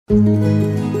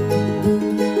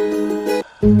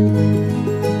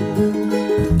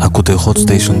Ακούτε Hot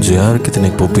Station GR και την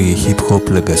εκπομπή Hip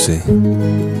Hop Legacy.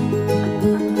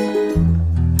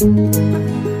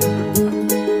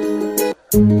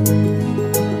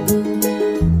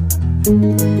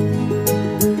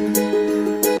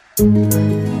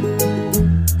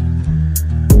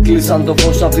 Κλείσαν το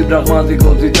φως απ' την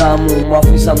πραγματικότητά μου. Μ'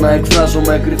 αφήσαν να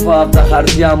εκφράζομαι κρυφά απ' τα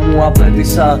χαρτιά μου.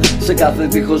 Απέτησα σε κάθε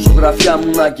τείχο ζωγραφιά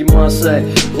μου να κοιμάσαι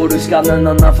χωρίς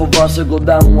κανένα να φοβάσαι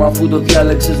κοντά μου. Αφού το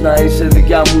διάλεξες να είσαι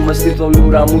δικιά μου, μες στη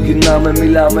θολούρα μου γυρνάμε,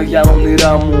 μιλάμε για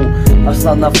όνειρά μου.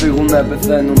 Άστα να φύγουνε,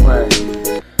 πεθαίνουμε.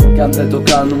 Κι αν δεν το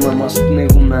κάνουμε μας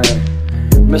πνίγουνε.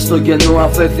 Μες στο κενό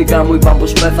αφέθηκα, μου είπαν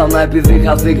πως πέθανα επειδή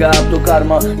χαθήκα από το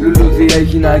κάρμα. Λουλούδι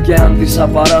έγινα και άντισα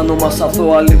παράνομα σ'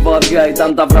 αθώα λιβάδια.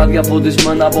 Ήταν τα βράδια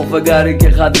φωτισμένα από φεγγάρι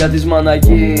και χάτια της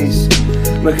Μαναγής.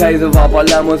 Με χάιδευα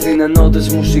παλιά, μου έδινε νότες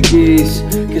μουσικής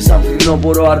και σαν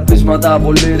φθινόπορο αρπίσματα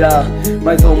από λύρα.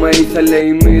 Μα εδώ με ήθελε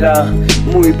η μοίρα.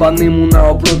 Μου είπαν ήμουνα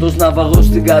ο πρώτος ναυαγός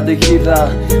στην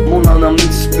καταιγίδα. Μόνο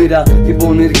αναμνήσεις πήρα την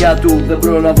πονηριά του. Δεν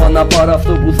πρόλαβα να πάρω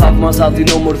αυτό που θαύμαζα, την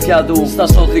ομορφιά του. Στα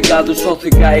σώθηκα του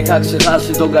σώθηκα, είχα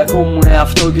ξεχάσει τον κακό μου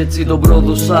εαυτό και έτσι τον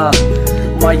πρόδωσα.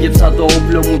 Μάγεψα το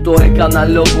όπλο μου, το έκανα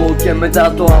λόγο και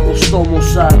μετά το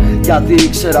αποστόμωσα. Γιατί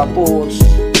ήξερα πως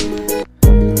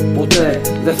ποτέ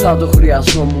δεν θα το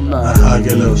χρειαζόμουν.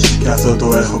 Αρχάγγελος, κι αυτό το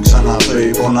έχω ξαναπεί.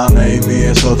 Πονάνε οι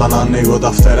μύες όταν ανοίγω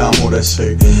τα φτερά μου ρε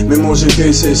εσύ. Μη μου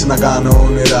ζητήσεις να κάνω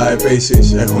όνειρα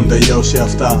επίσης. Έχουν τελειώσει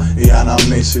αυτά οι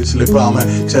αναμνήσεις. Λυπάμαι,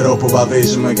 ξέρω που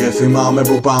βαδίζουμε και θυμάμαι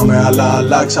που πάμε. Αλλά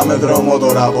αλλάξαμε δρόμο,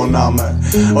 τώρα πονάμε.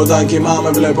 Όταν κοιμάμαι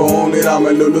βλέπω όνειρα με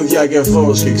λουλούδια και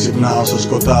φως. Και ξυπνάω στο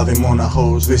σκοτάδι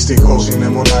μοναχός. Δυστυχώς είναι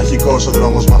μοναχικός ο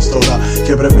δρόμος μας τώρα.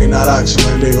 Και πρέπει να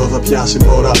ράξουμε λίγο, θα πιάσει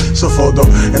πόρα στο φόντο.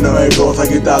 Ενώ εγώ θα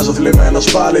κοιτάζω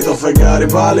θλιμμένος πάλι. Το φεγγάρι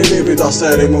πάλι λείπει το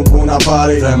αστέρι μου που να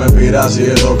πάρει. Δεν με πειράζει,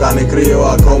 εδώ κάνει κρύο.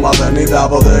 Ακόμα δεν είδα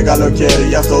ποτέ καλοκαίρι.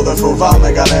 Γι' αυτό δεν φοβάμαι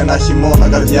κανένα χειμώνα.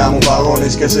 Καρδιά μου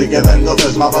παγώνεις κι εσύ και δεν το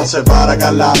θες. Μα θα σε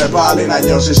παρακαλάμε πάλι να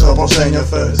νιώσεις όπως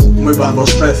ένιωθες. Μου είπαν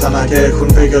πως πέθανα και έχουν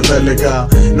δίκιο τελικά.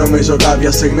 Νομίζω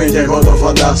κάποια στιγμή κι εγώ το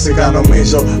φαντάστηκα.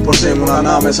 Νομίζω πως ήμουν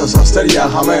ανάμεσα στα αστέρια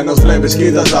χαμένος. Βλέπεις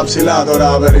κοίταζα ψηλά, τώρα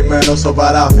περιμένω στο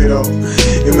παράθυρο.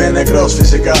 Είμαι νεκρός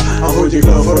φυσικά, αφού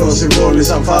κυκλοφορώ στην πόλη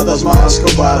σαν φάντασμα.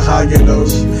 Άσκοπα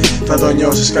αρχάγγελος. Θα το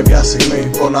νιώσεις κάποια στιγμή.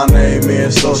 Πονάνε οι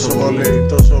μύες τόσο πολύ,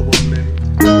 τόσο πολύ.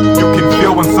 You can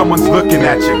feel when someone's looking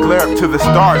at you. Glare up to the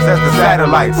stars as the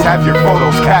satellites have your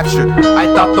photos captured. I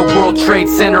thought the World Trade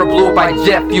Center blew by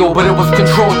jet fuel, but it was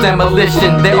controlled demolition.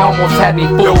 They almost had me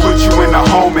They'll fooled. put you in a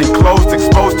home enclosed,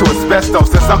 exposed to asbestos.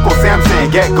 That's Uncle Sam saying,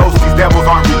 get ghost, these devils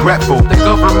aren't regretful. The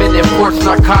government imports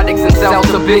narcotics and sells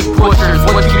to big pushers.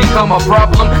 Once you become a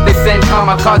problem, they send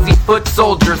kamikaze foot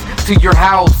soldiers to your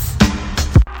house.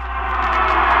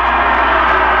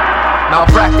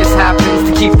 Malpractice happens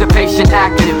to keep the patient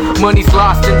active. Money's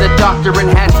lost and the doctor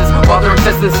enhances, while their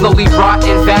intestines slowly rot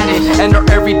and vanish. And our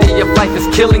everyday of life is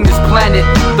killing this planet.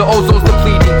 The ozone's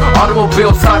depleting,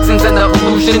 automobile toxins and the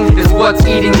pollution is what's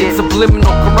eating it.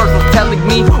 Subliminal commercials telling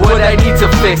me what I need to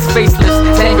fix. Faceless,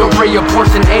 Tanqueray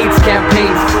abortion AIDS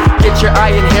campaigns. Get your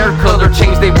eye and hair color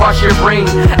changed, they wash your brain.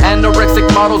 Anorexic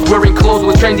models wearing clothes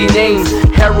with trendy names.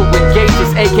 Heroin,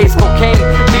 gauges, AKs, cocaine.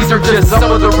 These are just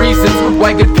some of the reasons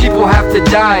why good people have to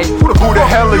die. Who the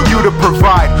hell are you to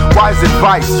provide wise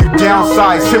advice? You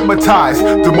downsize, hypnotize,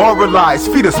 demoralize,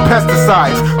 feed us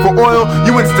pesticides. For oil,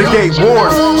 you instigate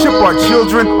wars. Ship our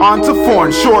children onto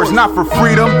foreign shores, not for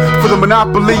freedom, for the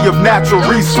monopoly of natural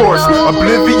resource.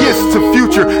 Oblivious to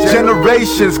future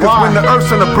generations, cause when the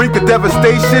earth's on the brink of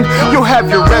devastation, you'll have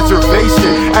your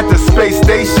reservation at the space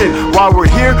station. While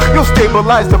we're here, you'll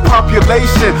stabilize the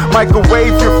population.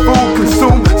 Microwave your food,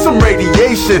 consume some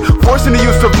radiation. Forcing the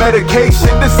use of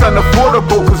medication, this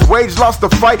unaffordable, cause wage lost the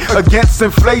fight against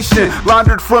inflation.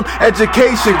 Laundered from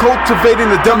education, cultivating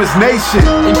the dumbest nation.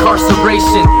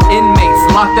 Incarceration, inmates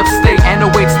locked up state and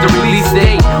awaits the release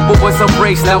date. What was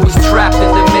embraced, now he's trapped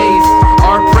in the maze.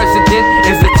 Our president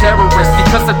is a terrorist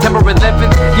because September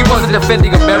 11th, he wasn't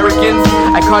defending Americans.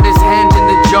 I caught his hand in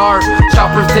the jar,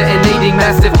 choppers detonating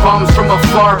massive bombs from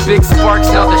afar. Big sparks,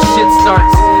 now the shit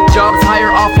starts. Jobs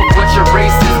higher off of what your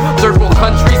race is. Third world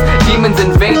countries, demons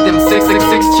invade them.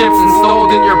 666 chips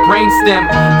installed in your brainstem.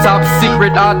 Top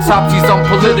secret autopsies on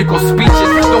political speeches.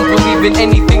 Don't believe in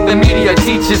anything the media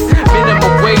teaches.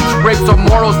 Minimum wage rapes or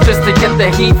morals just to get the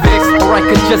heat fixed. Or I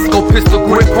could just go pistol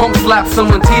grip, home slap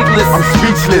someone teethless. I'm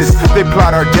speechless, they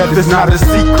plot our death, it's not a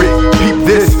secret. Keep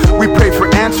this, we pray for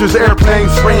answers. lancers,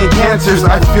 airplanes spraying cancers.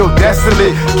 I feel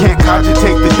desolate, can't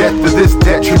cogitate the depth of this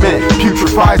detriment.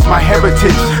 Putrefies my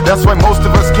heritage. That's why most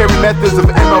of us carry methods of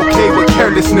MLK with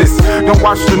carelessness. Don't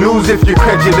watch the news if you're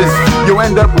credulous. You'll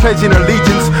end up pledging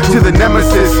allegiance to the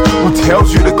nemesis who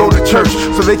tells you to go to church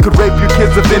so they could rape your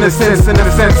kids of innocence. In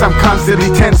a sense, I'm constantly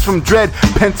tense from dread,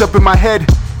 pent up in my head.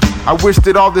 I wish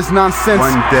that all this nonsense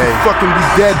one day fucking be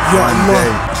dead. One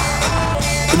day.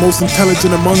 The most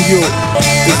intelligent among you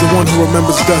is the one who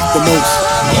remembers death the most,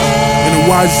 and the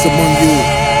wisest among you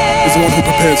is the one who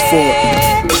prepares for it.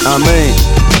 Amen.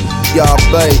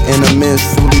 Yahweh and the men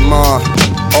Suleiman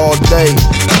all day,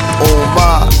 all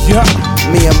my, yeah,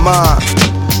 me and mine.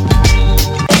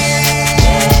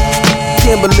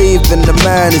 Can't believe in the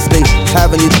madness they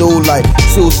having you do, like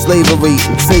choose slavery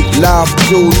and take life,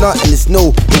 do nothing is new.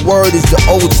 The word is the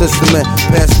Old Testament,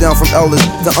 passed down from elders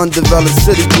to undeveloped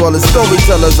city dwellers.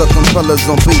 Storytellers or compellers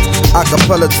on beats,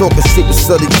 acapella talkers, secret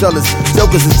study tellers.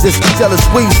 Jokers is just jealous,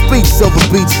 we speak silver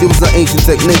beats, use are ancient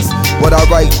techniques. What I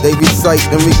write, they recite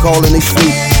and recall in they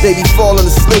sleep. They be falling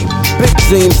asleep, big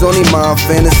dreams on their mind,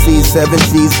 fantasies, 7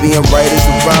 G's being writers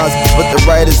of rhymes, but the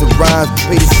writers of rhymes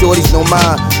pay the shorties no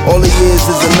mind. All the years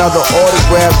is another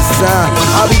autograph to sign.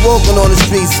 I be walking on the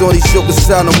streets, so these jokers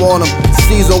shine to warn them.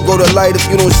 Seas don't go to light if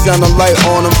you don't shine a light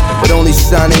on them. But only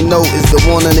shine they know is the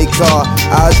one in they car.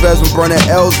 Eyes red from burning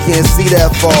L's, can't see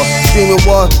that far. Screaming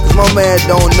what? Cause my man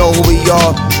don't know who we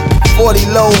are. 40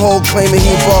 low hole claiming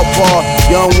he bought par.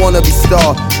 Young wanna be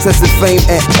star, testing fame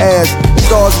and ass.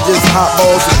 Stars are just hot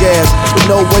balls of gas, with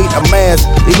no weight or mass.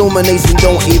 Illumination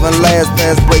don't even last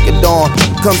past break of dawn.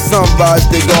 Come sunrise,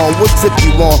 they gone. What tip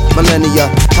you on? Millennia,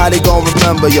 how they gon'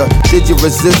 remember ya? Did you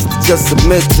resist? Just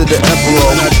submit to the emperor.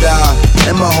 When I die,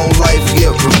 and my whole life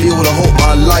get reviewed. I hope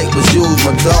my light was used,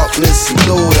 my darkness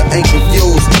endured. I ain't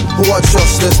confused. Who I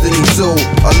trust destiny to?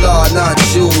 Allah, not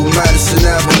you. Madison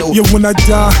Avenue. Yeah, when I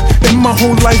die, and my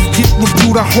whole life get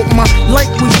reviewed. I hope my light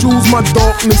was used, my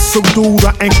darkness subdued.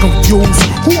 I ain't confused.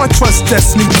 Who I trust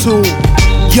destiny to?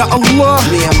 Ya Allah,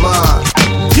 me and mine.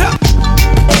 Yeah.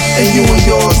 And you and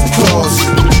yours, of course.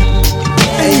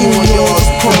 And you and yours,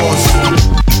 of course.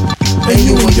 And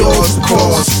you and yours, of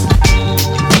course.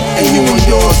 And you and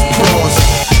yours, of course.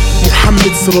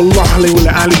 Muhammad sallallahu alayhi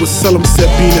wa sallam said,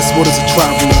 being as what is a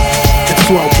traveler. And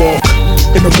so I walk,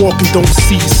 and the walking don't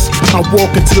cease. I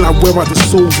walk until I wear out the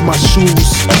soles of my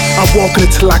shoes. I walk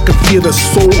until I can feel the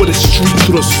soul of the street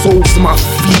through the soles of my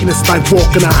feet. And it's like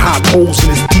walking on hot holes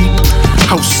and it's deep.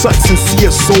 How such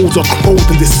sincere souls are clothed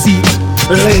in deceit,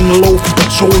 laying low from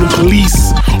patrolling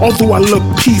police. Although I look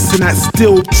peace and I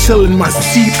still chill in my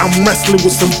seat, I'm wrestling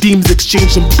with some demons,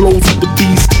 exchanging blows with the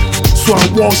beast. So I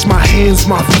wash my hands,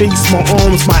 my face, my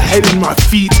arms, my head and my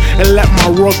feet, and let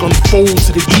my rug unfold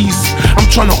to the east. I'm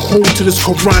trying to hold to this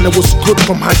Quran that was good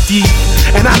from Hadith,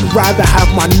 and I'd rather have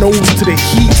my nose to the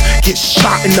heat, get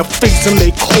shot in the face and lay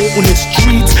cold in the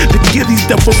streets, to give these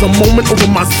devils a moment over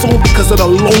my soul, because it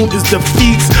alone is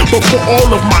defeat. But for all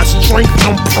of my strength,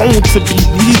 I'm prone to be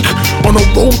weak. On the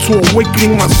road to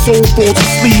awakening, my soul falls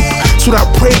asleep. So I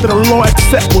pray that Allah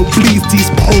accept what bleeds these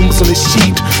poems on the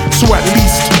sheet. So at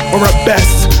least, or at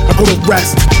best, I go to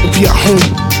rest and be at home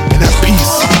and at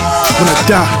peace when I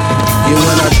die. Yeah,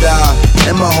 when I die,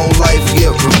 and my whole life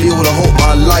get reviewed. I hope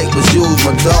my light was used,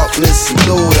 my darkness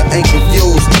endured. I ain't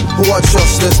confused. Who I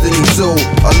trust destiny to?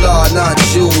 Allah, not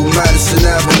you. Madison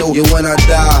Avenue. Yeah, when I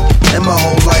die, and my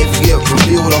whole life get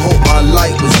reviewed. I hope my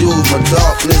light was used, my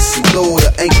darkness endured.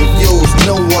 I ain't confused.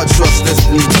 No one trust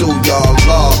destiny to, ya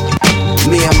Allah.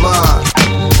 Me and mine,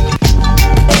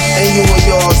 and you and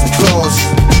yours, of course.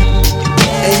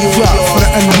 And you and yours. For the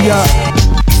Anbiya,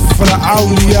 for the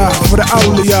Awliya, for the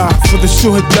Awliya, for the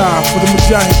Shuhada, for the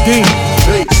Mujahideen,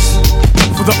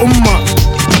 for the Ummah,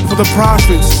 for the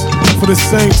prophets, for the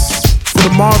saints, for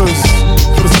the martyrs,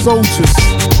 for the soldiers.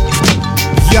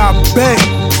 Ya beg,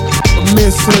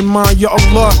 Amir Suleiman, Ya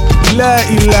Allah, La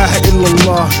ilaha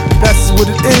illallah. That's what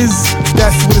it is,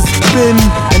 that's what it's been,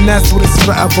 and that's what it's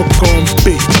forever gonna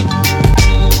be.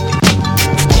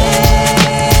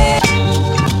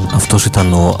 Αυτός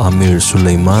ήταν ο Amir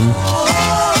Suleiman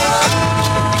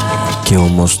και ο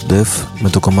Mos Def με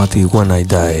το κομμάτι When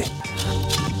I Die.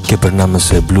 Και περνάμε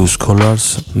σε Blue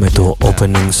Scholars με το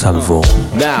Opening Salvo.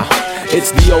 Now,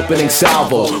 It's the opening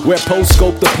salvo, where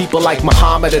post-scope the people like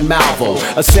Muhammad and Malvo.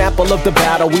 A sample of the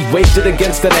battle we waged it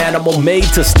against an animal made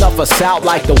to snuff us out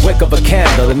like the wick of a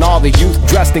candle. And all the youth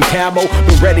dressed in camo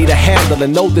were ready to handle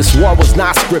and know this war was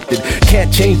not scripted.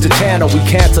 Can't change the channel, we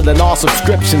canceling all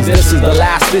subscriptions. This is the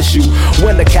last issue.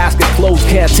 When the casket closed,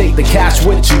 can't take the cash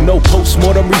with you. No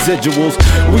post-mortem residuals.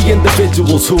 We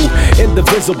individuals who,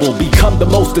 indivisible, become the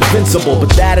most invincible.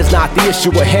 But that is not the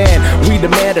issue at hand. We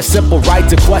demand a simple right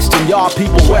to question y'all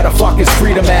people, where the fuck is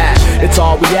freedom at? It's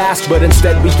all we ask, but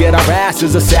instead we get our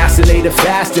asses assassinated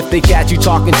fast. If they catch you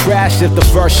talking trash, if the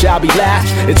first shall be last,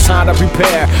 it's time to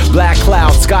prepare. Black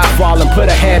clouds, sky falling, put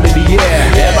a hand in the air.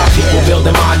 And my people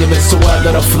building monuments to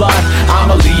weather the flood.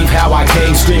 I'ma leave how I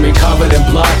came, screaming covered in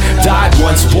blood. Died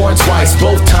once, born twice,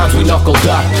 both times we knuckled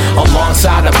up.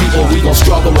 Alongside the people we gon'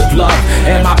 struggle with love.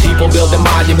 And my people building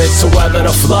monuments to weather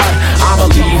the flood. I'ma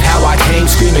leave how I came,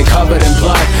 screaming covered in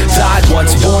blood. Died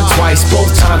once, born twice,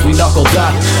 both times we knuckled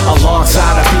up.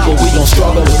 Alongside the people we gon'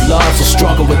 struggle with love. So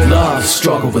struggle with love,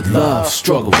 struggle with love,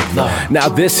 struggle with love. Now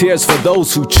this here's for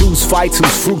those who choose fights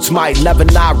whose fruits might never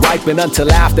not ripen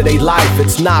until after they life.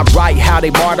 It's not right how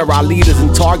they martyr our leaders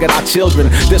and target our children,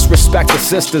 disrespect the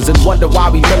sisters and wonder why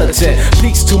we militant.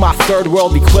 Peace to my third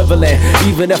world equivalent.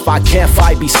 Even if I can't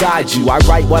fight beside you, I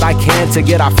write what I can to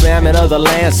get our fam in other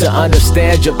lands to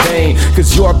understand your pain.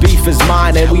 Cause your beef is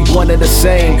mine and we one and the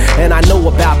same. And I know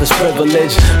about this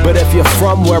privilege, but if you're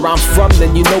from where I'm from,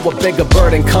 then you know a bigger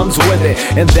burden comes with it.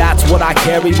 And that's what I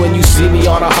carry when you see me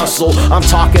on a hustle. I'm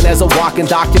talking as a walking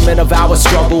document of our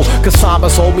struggle. Cause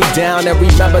Sambas hold me down and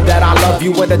remember that I love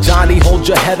you. And the Johnny, hold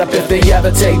your head up if they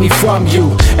ever take me from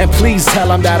you. And please tell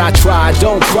them that I tried,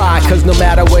 don't cry. Cause no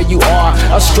matter where you are,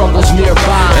 a struggle's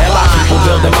nearby. And my people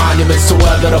building monuments to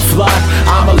weather the flood.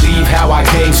 I'ma leave how I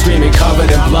came, screaming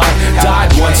covered in blood.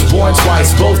 Died once, born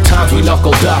twice, both times we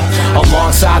knuckled up.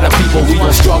 Alongside the people we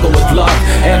gon' struggle with love.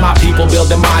 And my people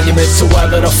building monuments to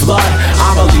weather the flood.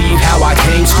 I'ma leave how I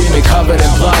came, screaming covered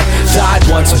in blood. Died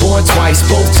once, born twice,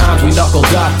 both times we knuckled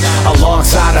up.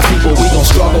 Alongside the people we gon'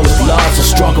 struggle with love. So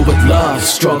struggle with love,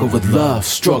 struggle with love,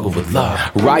 struggle with love.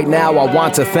 Right now I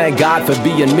want to thank God for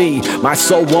being me. My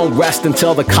soul won't rest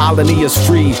until the colony is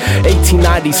free.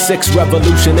 1896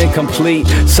 revolution incomplete.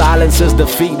 Silence is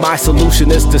defeat, my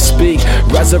solution is to speak.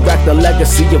 Resurrect the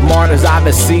legacy of martyrs I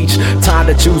beseech. Time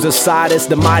to choose a side, it's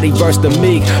the mighty versus the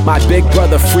meek. My big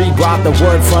brother Free brought the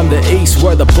word from the east.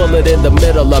 We're the bullet in the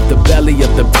middle of the belly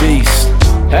of the beast.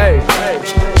 Hey, hey.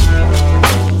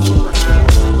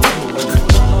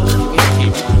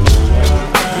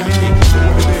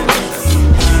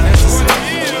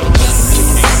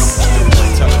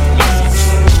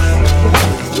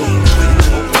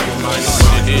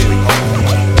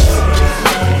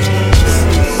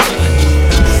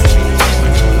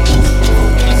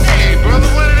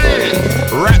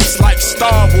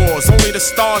 Only the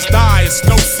stars die, it's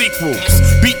no sequels.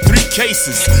 Beat 3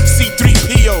 cases, C3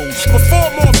 POs. Before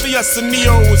Morpheus and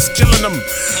Neo was killing them,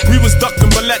 we was ducking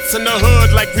bullets in the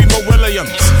hood like Remo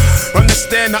Williams.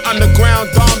 Understand the underground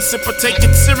Dom Sipper, take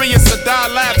it serious or die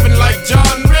laughing like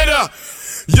John Ritter.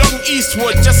 Young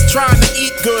Eastwood, just trying to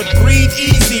eat good. Breathe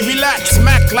easy, relax,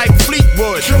 smack like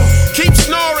Fleetwood. Keep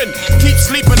snoring, keep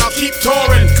sleeping, I'll keep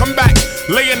touring. Come back,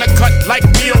 lay in the cut like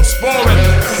Neosporin.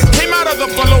 Came out of the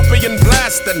fallopian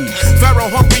blasting. Pharaoh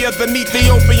hungrier than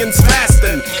Ethiopians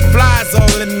fasting. Flies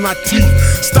all in my teeth,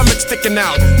 stomach sticking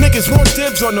out. Niggas want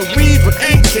dibs on the weed but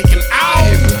ain't kicking out.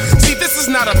 See, this is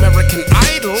not American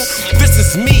Idol. This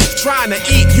is me trying to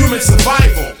eat human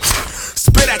survival.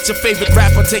 Spit at your favorite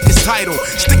rapper, take his title.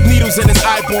 Stick needles in his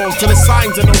eyeballs till his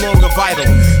signs are no longer vital.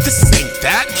 This ain't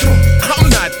that, I'm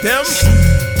not them.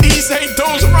 These ain't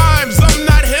those rhymes, I'm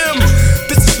not him.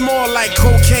 This is more like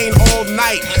cocaine all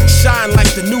night. Shine like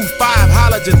the new 5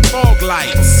 halogen fog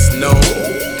lights. No,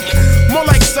 more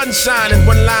like sunshine in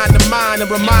one line of mine. And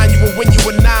remind you of when you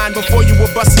were 9. Before you were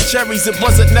busting cherries, it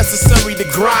wasn't necessary to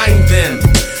grind then.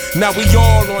 Now we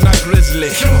all on our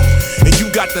grizzly, and you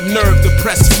got the nerve to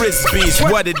press frisbees.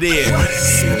 What it is.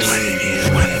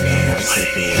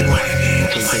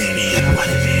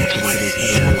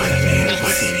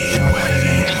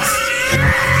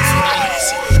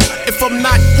 If I'm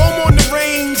not home on the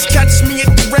range, catch me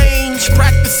at the range,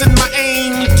 practicing my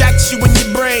aim, catch you in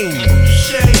your brain.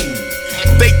 Shame.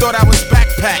 They thought I was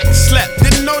backpack, slept,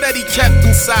 didn't know that he kept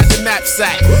inside the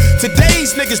knapsack.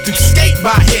 Today's niggas do skate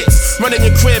by hits, running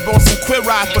your crib on some queer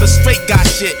eye for the straight guy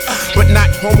shit. But not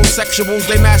homosexuals,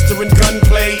 they mastering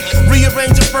gunplay.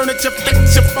 Rearrange your furniture,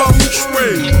 fix your feng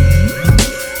shui.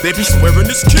 They be swearing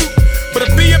it's cute, but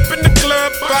it be up in the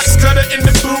club, box cutter in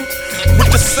the boot.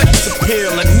 with the sex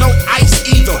appeal and no ice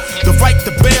either. The right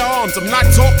to bear arms, I'm not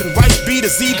talking right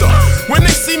beaters either. When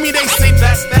they see me, they say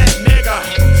that's that nigga.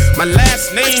 My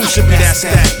last name should be that's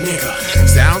that nigga.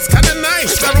 Sounds kinda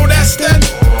nice, Pharaoh, that's that.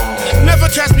 Never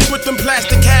catch me with them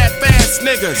plastic half-ass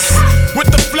niggas. With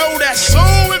the flow that's so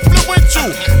influential.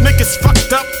 Niggas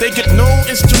fucked up, they get no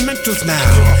instrumentals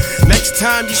now. Next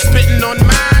time you spitting on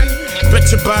mine, bet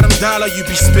your bottom dollar you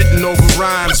be spitting over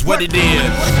rhymes. What it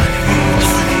is.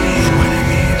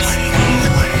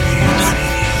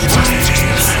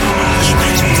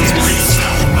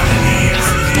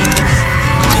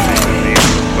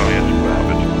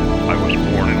 I was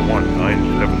born in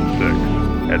 1976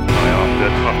 at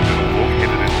Syosset Hospital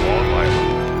located in Long Island,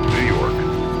 New York.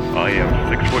 I am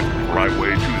 6 foot 4. I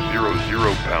weigh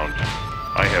 200 pounds.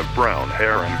 I have brown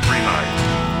hair and green eyes.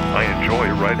 I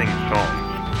enjoy writing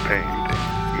songs, painting,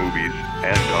 movies,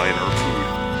 and diner food.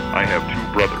 I have 2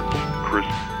 brothers, Chris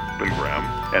and Graham,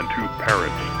 and 2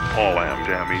 parents, Paul and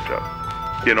Amita.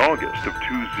 In August of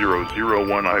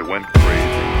 2001, I went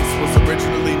crazy. This was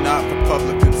originally not for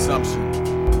public consumption.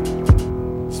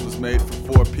 This was made for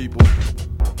 4 people.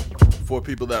 4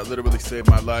 people that literally saved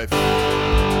my life. They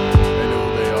know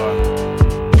who they are.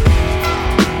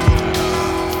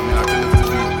 And, I've been living to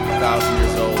be 1,000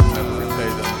 years old and never repay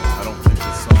them. I don't think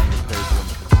this song repays them.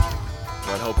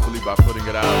 But hopefully by putting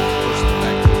it out, push the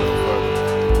thank you a little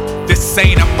further. This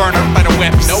ain't a burner by the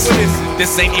whips. No, it isn't.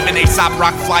 This ain't even Aesop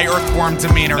Rock Fly Earthworm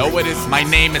demeanor. No, it isn't. My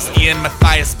name is Ian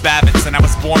Matthias Babbitts, and I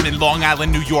was born in Long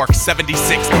Island, New York,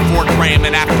 76 before Graham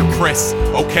and after Chris.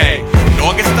 Okay. In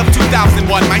August of 2001,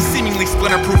 my seemingly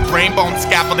splinter-proof brain bone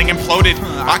scaffolding imploded.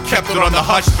 I kept it on the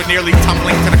hush, but nearly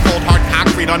tumbling to the cold hard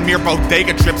concrete on mere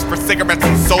bodega trips for cigarettes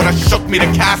and soda shook me to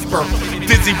Casper.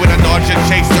 Dizzy with a nausea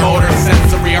chaser, motor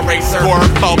sensory eraser,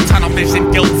 agoraphobe, tunnel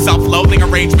vision, guilt, self-loathing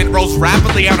arrangement rose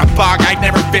rapidly out of bog I'd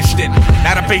never fished in.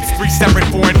 Now debates 3 separate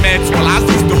foreign meds, while I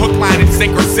was used to hook, line, and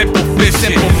sinker simple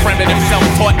fishing. Simple, primitive,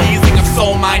 self-taught easing of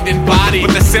soul, mind, and body.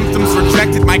 But the symptoms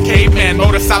rejected my caveman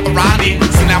modus operandi.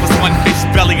 So now it's one fish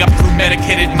belly up through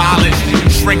medicated mileage,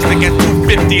 shrinks to get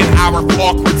 250 an hour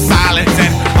for awkward silence.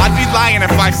 And I'd be lying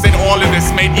if I said all of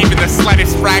this made even the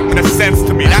slightest fragment of sense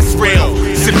to me. That's real.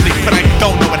 Simply put, I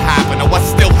don't know what happened or what's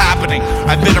still happening.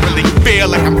 I literally feel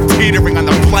like I'm teetering on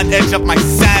the blunt edge of my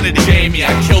sanity. Jamie, I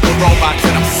killed the robots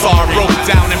and I'm sorry. Broke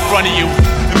down in front of you,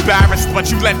 embarrassed, but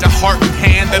you lent a heart and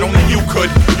hand that only you could.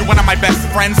 You're one of my best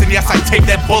friends, and yes, I take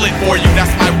that bullet for you.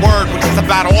 That's my word, which is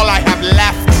about all I have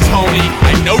left. Tony,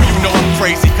 I know you know I'm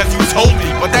crazy, cause you told me,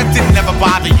 but that didn't ever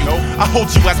bother you. I hold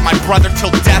you as my brother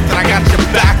till death, and I got your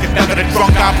back, and never the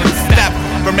drunk goblin step.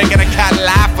 For making a cat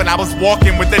laugh when I was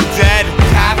walking with the dead.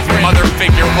 Catherine, mother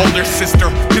figure, older sister,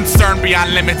 concerned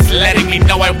beyond limits, letting me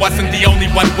know I wasn't the only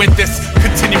one with this.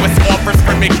 Continuous offers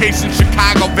for vacation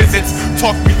Chicago visits,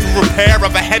 talk me through repair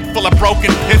of a head full of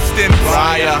broken pistons.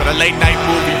 Raya, for the late night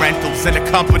movie rentals and a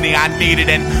company I needed,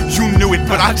 and you knew it,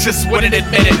 but I just wouldn't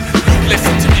admit it.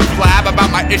 Listen to me blab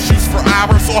about my issues for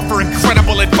hours, offer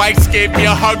incredible advice, gave me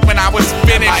a hug when I was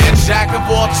finished. Am I a jack of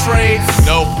all trades?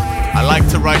 Nope. I like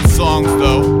to write songs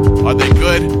though. Are they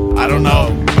good? I don't know.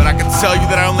 But I can tell you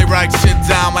that I only write shit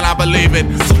down when I believe it.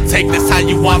 So take this how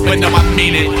you want, but no, I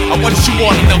mean it. I want you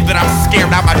all to know that I'm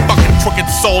scared out my fucking crooked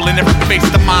soul and never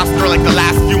faced a monster like the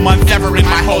last few months ever in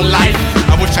my whole life.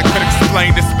 I wish I could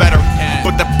explain this better,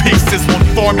 but the pieces won't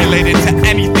formulate into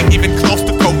anything even close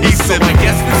to cohesive. So I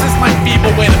guess this is my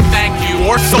feeble way to thank you,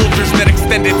 or soldiers that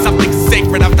extended something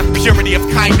sacred of the purity of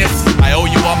kindness. I owe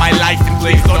you all my life, and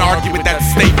please don't argue with that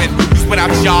statement. Cause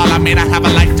without y'all, I may not have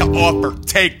a life to offer.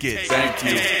 Take it. Thank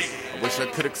you. I wish I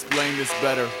could explain this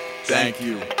better. Thank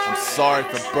you. I'm sorry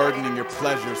for burdening your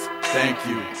pleasures. Thank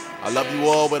you. I love you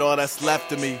all with all that's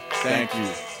left of me. Thank you.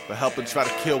 For helping try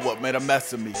to kill what made a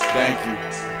mess of me. Thank you.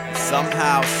 And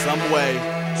somehow, some way,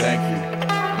 thank you.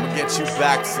 I'm gonna get you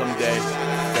back someday.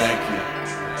 Thank you.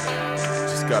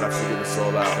 Just gotta figure this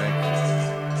all out. Thank you.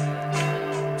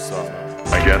 I'm sorry.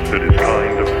 I guess it is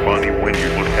kind of funny when you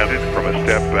look at it from a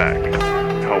step back.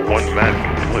 How one man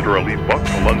can literally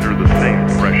buckle under the same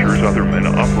pressures other men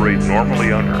operate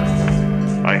normally under.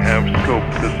 I have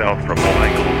scoped this out from all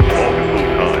angles multiple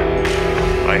times.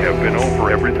 I have been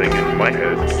over everything in my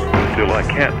head until I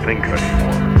can't think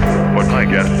anymore. But I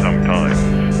guess sometimes,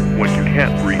 when you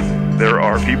can't breathe, there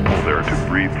are people there to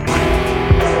breathe through.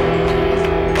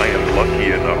 I am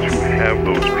lucky enough to have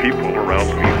those people around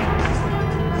me.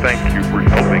 Thank you for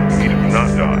helping me to not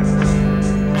die.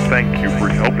 Thank you for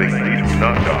helping me to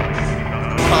not die.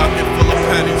 Pocket full of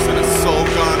pennies and a soul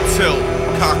gone tilt.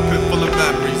 Cockpit full of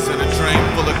memories and a drain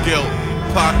full of guilt.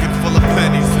 Pocket full of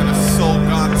pennies and a soul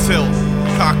gone tilt.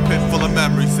 Cockpit full of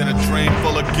memories and a train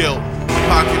full of guilt.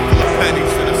 Pocket full of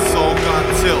pennies and a soul gone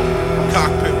tilt.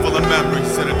 Cockpit full of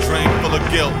memories and a train full of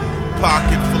guilt.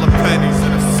 Pocket full of pennies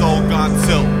and a soul gone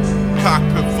tilt.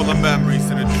 Cockpit full of memories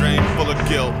and a train full of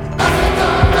guilt.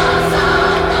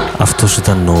 Αυτός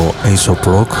ήταν ο Aesop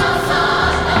Rock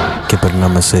και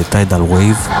περνάμε σε Tidal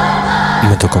Wave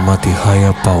με το κομμάτι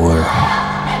Higher Power.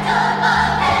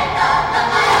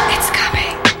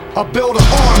 I build an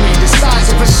army the size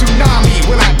of a tsunami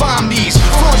when I bomb these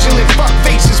fraudulent fuck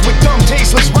faces with dumb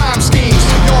tasteless rhyme schemes.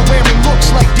 Y'all wearing looks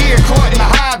like deer caught in the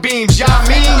high beams. Y'all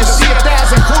mean you see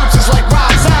 1,000 corpses like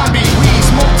Rob Zombie. We's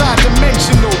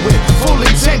multi-dimensional with full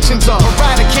intentions of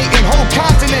eradicating whole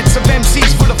continents of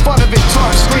MCs for the fun of it.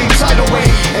 Turn scream tidal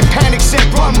wave and panic said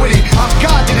run with it. I'm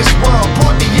God to this world,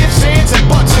 brought the ifs, ands, and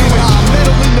buts in it. I'll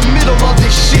meddle in the middle of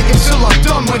this shit until I'm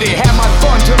done with it. Have my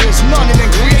fun till there's none and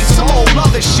then create some whole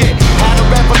other shit. Had a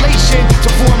revelation to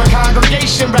form a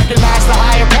congregation. Recognize the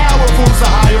higher power rules the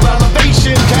higher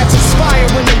elevation. Cats aspire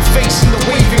when they facing the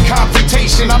waving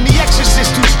confrontation. I'm the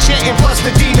exorcist who's chanting plus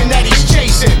the demon that he's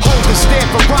chasing. Hold the stand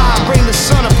for rhyme, bring the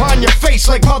sun upon your face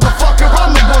like motherfucker.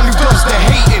 I'm the one who does the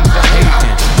hating.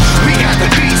 We got the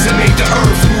beats that make the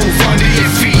earth move under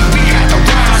your feet. We got the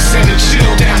rhymes send a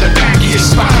chill down the back of your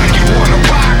spine. You wanna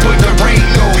rock but there ain't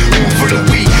no room for the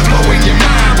weak. Blowing your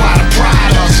mind while the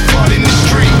pride us flooding the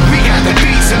street. We got the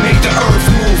beats that make the earth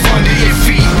move under your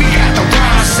feet. We got the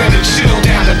rhymes send a chill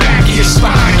down the back of your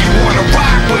spine. You wanna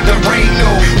rock but there ain't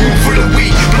no room for the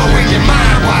weak. Blowing your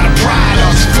mind while the pride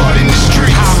us flooding the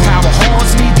street. How power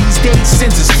haunts me these days,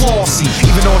 sins is flossy.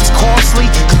 Even though it's costly,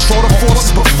 control the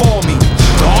forces before me.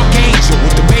 The archangel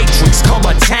with the matrix come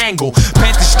untangle.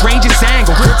 Bent the strangest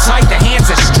angle, grip tight the hands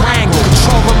that strangle.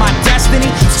 Control of my destiny,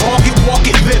 target walk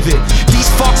it vivid. These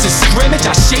fucks is scrimmage,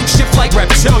 I shapeshift like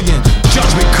reptilian.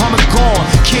 Judgment come and gone,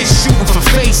 kids shooting for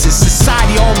faces.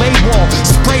 Society all AWOL,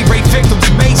 spray rape victims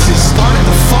maces. Burning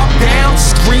the fuck down,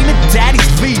 screaming daddy's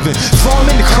leaving. Throw him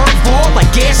in the curveball like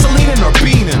gasoline and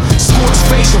Urbina. Scorched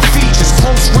facial features,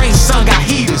 close range sun got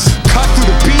heaters. Cut through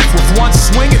the beef with one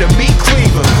swing of the meat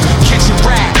cleaver. Kitchen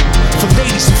rat, for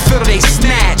ladies who feel they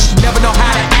snatch. Never know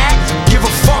how to act, give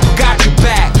a fuck who got your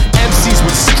back. MCs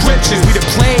with scriptures, we the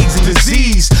plagues and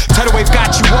disease. Tidal wave got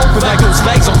you open like those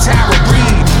legs on Tara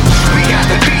Reid. We got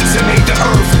the beats that make the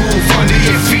earth move under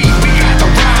your feet. We got the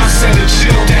rhymes send a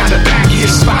chill down the back of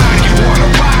your spine. You wanna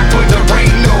rock but there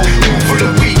ain't no room for the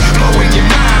weak. Blowing your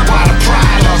mind while the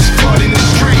pride us flooding the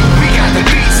street. We got the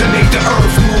beats that make the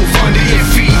earth move under your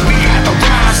feet. We got the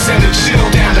rhymes send a chill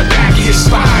down the back of your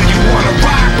spine. You wanna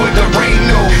rock but there ain't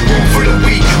no room for the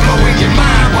weak. Blowing your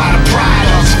mind while the pride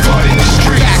us flooding the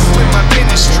street. Back with my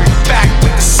ministry, back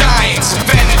with the science of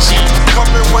energy.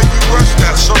 Coming when you rush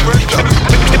that surrender.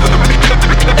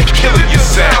 Killing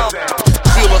yourself.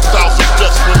 Feel 1,000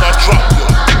 deaths when I drop you.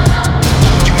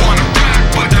 You wanna rock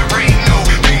but there ain't no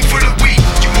room for the weak.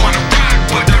 You wanna rock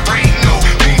but there ain't no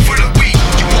room for the weak.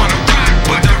 You wanna rock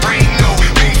but there ain't no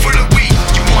room for the weak.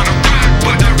 You wanna rock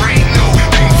but there ain't no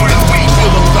room for the weak.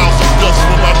 Feel 1,000 deaths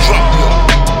when I drop you.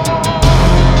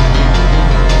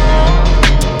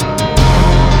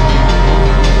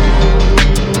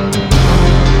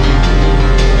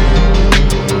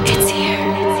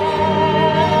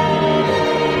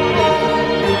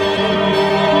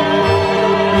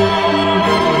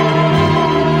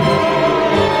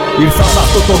 Ήρθα σε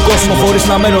αυτόν τον κόσμο χωρίς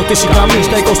να με ρωτήσει κανείς.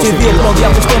 Τα 22 έχουν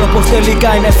διαπιστώνω πως τελικά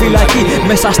είναι φυλακή.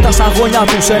 Μέσα στα σαγόνια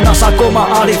τους ένας ακόμα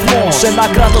αριθμός. Σε ένα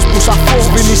κράτος που σαφώς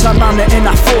σβήνει σαν να είναι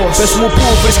ένα φως. Πες μου πού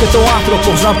βρίσκεται ο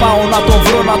άνθρωπος, να πάω να τον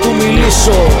βρω να του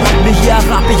μιλήσω. Λίγη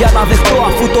αγάπη για να δεχτώ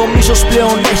αφού το μίσος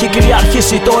πλέον έχει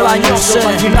κυριαρχήσει. Τώρα νιώσε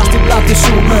μαγεινά στην πλάτη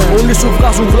σου. Όλοι σου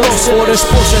βγάζουν γλώσσες. Ώρες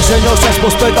πόσες ένιωσες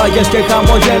πως πέταγες και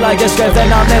χαμογέλαγες και δεν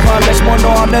ανέβαλες, μόνο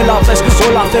ανέλαβες.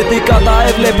 Όλα θετικά τα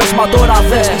έβλεπες, μα τώρα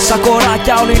δες. Σαν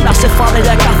κοράκια όλοι να σε φάνε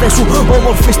για κάθε σου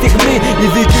όμορφη στιγμή. Η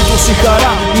δική του η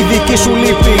χαρά, η δική σου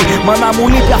λύπη. Μα να μου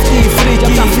λείπει αυτή η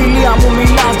φρίκη. Για τα φιλία μου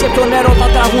μιλάς, για ποιον έρωτα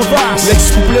τραγουδάς.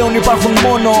 Λέξεις που πλέον υπάρχουν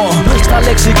μόνο στα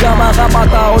λεξικά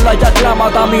μαγάματα. Όλα για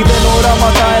κλάματα, μηδέν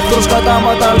οράματα. Εχθρός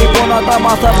κατάματα, λοιπόν να τα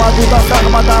μάθα παντού τα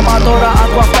φράγματα. Μα τώρα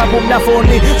άκου αυτά που μια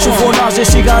φωνή σου φωνάζει.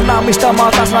 Σιγά να μη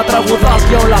σταματάς να τραγουδάς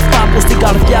για όλα αυτά που στην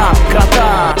καρδιά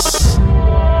κρατάς.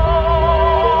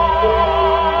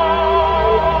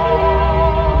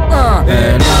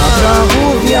 Ένα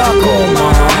τραγούδι ακόμα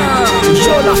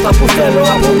για όλα αυτά που θέλω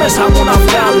από μέσα μου να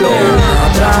βγάλω. Ένα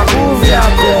τραγούδι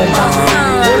ακόμα,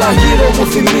 όλα γύρω μου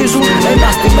θυμίζουν ένα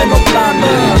στημένο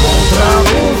πλάνο.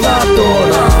 Τραγούδα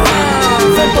τώρα,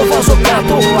 δεν το βάζω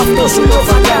κάτω, αυτό σου λέω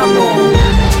θα κάνω.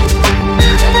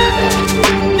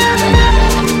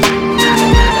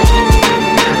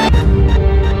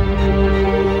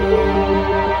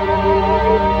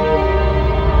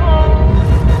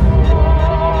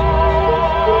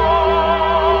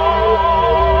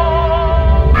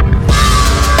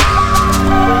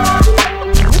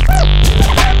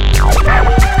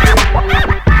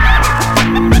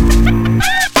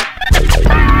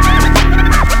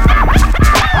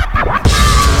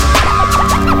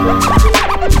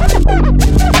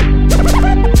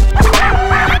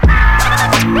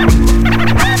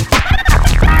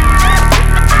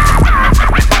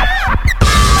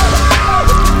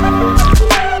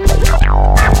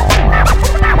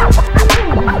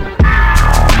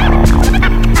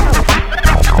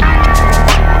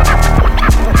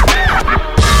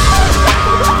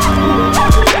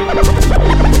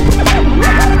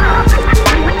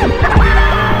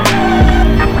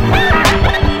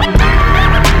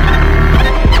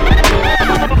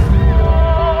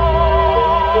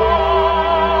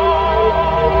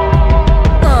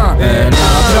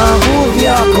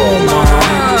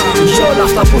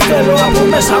 που θέλω από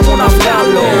μέσα μου να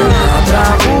βγάλω. Ένα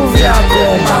τραγούδι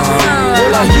ακόμα,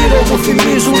 όλα γύρω μου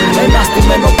θυμίζουν ένα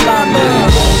στημένο πλάνο.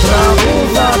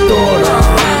 Τραγούδα τώρα,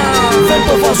 δεν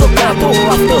το βάζω κάτω,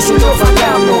 αυτό σου λέω θα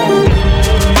κάνω.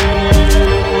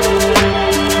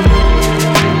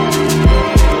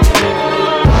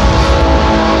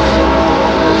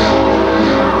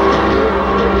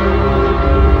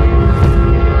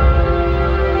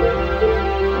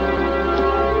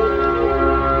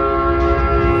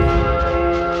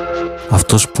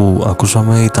 Αυτός που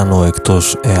ακούσαμε ήταν ο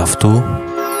Εκτός Εαυτού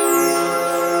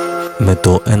με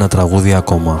το ένα τραγούδι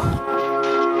ακόμα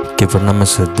και περνάμε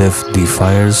σε Death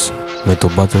Defiers με το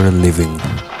Better Living.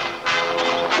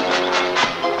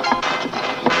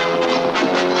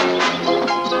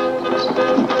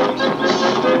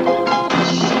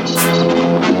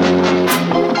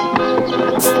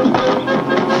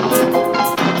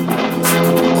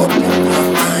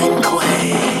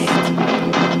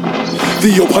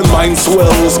 The open mind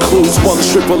swells, close one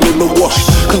triple in the wash.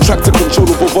 Contract to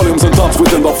controllable volumes and dance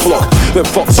within the flock. Then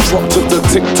foxtrot to the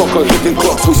TikToker hitting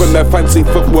clocks. Within their fancy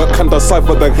footwork can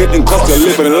decipher the hitting clocks. You're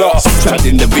living lost. Trapped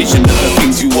in the vision of the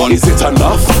things you want. Is it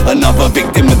enough? Another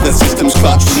victim of the system's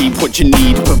clutch. Reap what you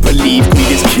need, but believe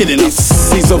greed is killing us.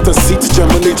 Seeds of deceit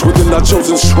germinate within our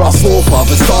chosen trust.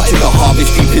 Forefathers started the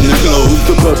harvest deep in the globe.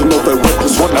 The burden of their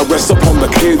reckless want now rests upon the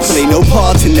kids. Play no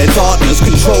part in their darkness,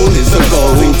 control is the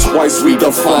goal. Think twice,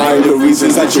 redefine the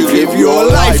reasons that you give your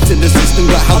life to the system.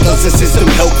 But how does the system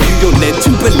help you? You're led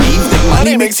to believe that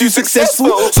money makes you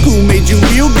successful. School made you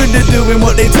real good at doing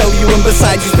what they tell you, and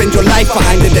besides you spend your life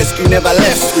behind the desk you never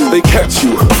left. They kept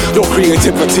you, your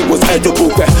creativity was edible.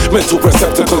 Their mental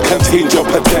receptacle contained your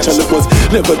potential. It was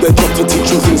never their job to teach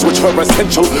you things which were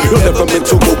essential. You're never meant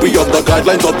to go beyond the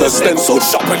guidelines of the stencil.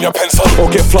 Sharpen your pencil or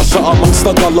get flushed out amongst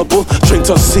the gullible. Trained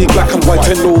to see black and white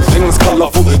and all things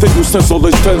colourful. The useless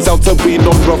always turns out to be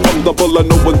non-refundable, and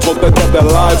no one told them that their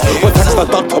lives were tax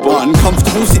deductible.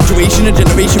 Uncomfortable situation, a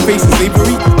generation facing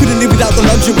slavery. Couldn't live without the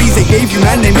luxuries they gave you,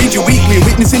 man, they made you weak. We're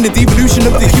witnessing the devolution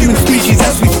of the human species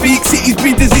as we speak. Cities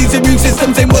breed disease, immune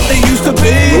systems ain't what they used to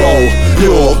be. Roll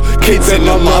your kids in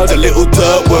the mud, a little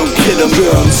dirt won't kill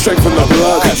them. Strengthen the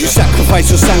blood. Could you sacrifice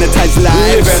your sanitized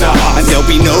lives? And there'll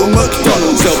be no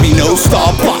McDonald's, there'll be no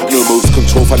Starbucks. No most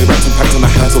control, finding rats impact on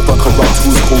the hands of the corrupt.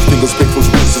 Who's cold fingers, big close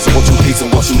witnesses of what you hate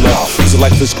and what you love. Who's a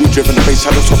life is screw driven, the base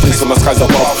shadows of face in the skies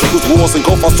above. Whose wars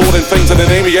engulf our sword and flames in the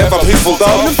name of ever peaceful dove.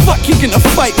 How the fuck you gonna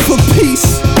fight for peace?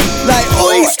 Like,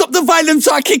 oi, stop the violence,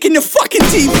 start kicking your fucking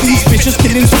teeth. These vicious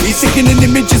killings, we sickening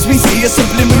images we see as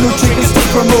subliminal triggers to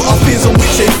promote our fears on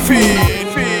which they feed.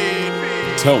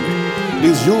 Tell me,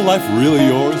 is your life really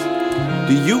yours?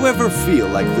 Do you ever feel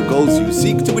like the goals you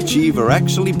seek to achieve are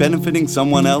actually benefiting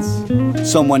someone else?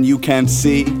 Someone you can't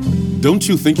see? Don't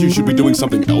you think you should be doing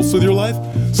something else with your life?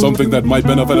 Something that might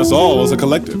benefit us all as a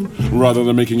collective, rather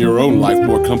than making your own life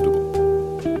more comfortable.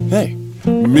 Hey,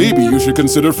 maybe you should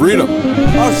consider freedom.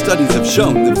 Our studies have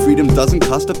shown that freedom doesn't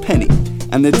cost a penny,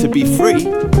 and that to be free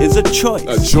is a choice.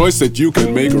 A choice that you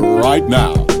can make right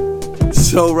now.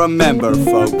 So remember,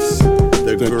 folks,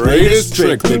 the greatest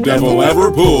trick the devil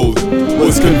ever pulled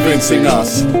was convincing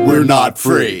us we're not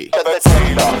free.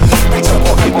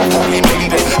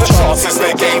 The chances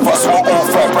they gave us were all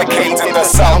fabricated. The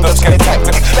sound of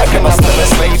tactic, making us to the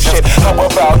slave ship. How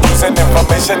about using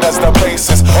information as the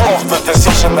basis of the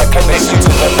decision that connects you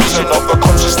to the vision of the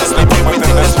consciousness living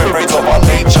within the spirit of our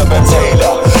nature? The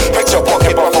tailor picked your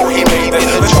pocket before he made it.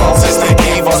 The chances they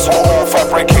gave us were all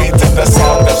fabricated. The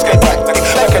sound of tactic,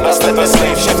 making us to the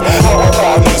slave ship. How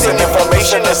about using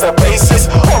information as the basis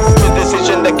of the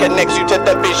decision that connects you to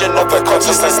the vision of the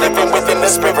consciousness living within the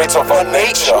spirit of our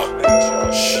nature?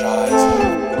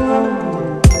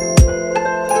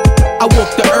 I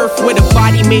walked the earth with a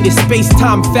body made of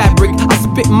space-time fabric. I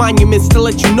spit monuments to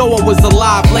let you know I was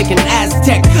alive like an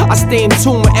Aztec. I stay in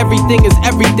tune with everything is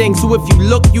everything. So if you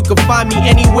look, you can find me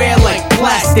anywhere like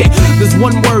plastic. There's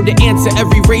one word to answer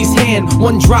every raised hand.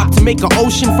 One drop to make an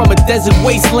ocean from a desert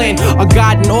wasteland. A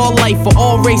God in all life for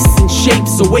all races and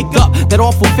shapes. So wake up, that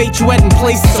awful fate you had in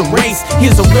place is erased.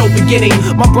 Here's a real beginning.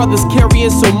 My brothers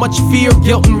carrying so much fear,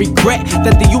 guilt and regret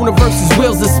that the universe's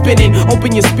wheels are spinning.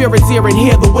 Open your spirits here and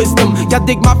hear the wisdom. Y'all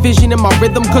dig my vision and my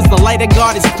rhythm, cause the light of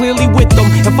God is clearly with them.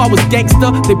 If I was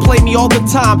gangster, they play me all the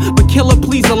time. But killer,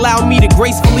 please allow me to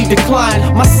gracefully decline.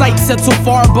 My sight set so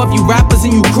far above you rappers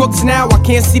and you crooks now. I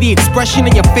can't see the expression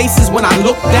in your faces when I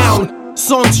look down.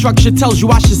 Song structure tells you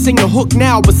I should sing the hook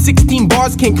now, but 16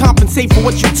 bars can't compensate for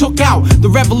what you took out. The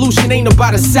revolution ain't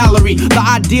about a salary. The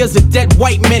ideas of dead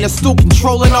white men are still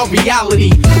controlling our reality.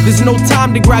 There's no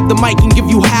time to grab the mic and give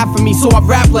you half of me, so I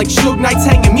rap like Suge Knight's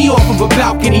hanging me off of a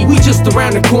balcony. We just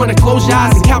around the corner, close your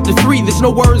eyes and count to 3. There's no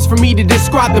words for me to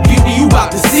describe the beauty you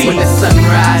about to see. When the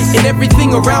sunrise and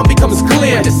everything around becomes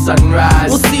clear, when the sunrise,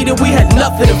 we'll see that we had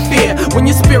nothing to fear. When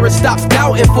your spirit stops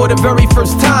doubting for the very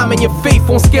first time, and your faith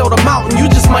won't scale the mountain, you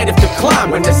just might have to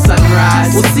climb. When the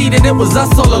sunrise, we'll see that it was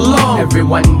us all along.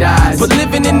 Everyone dies, but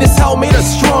living in this hell made us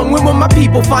strong. When will my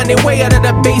people find their way out of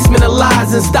the basement of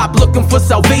lies and stop looking for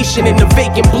salvation in the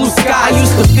vacant blue sky? I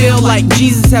used to feel like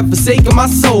Jesus had forsaken my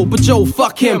soul, but yo,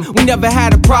 fuck him, we never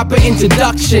had a proper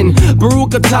introduction.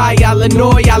 Baruch atah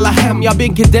Yalanoy Yalahem. Y'all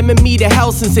been condemning me to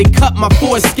hell since they cut my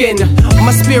foreskin.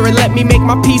 My spirit let me make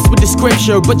my peace with the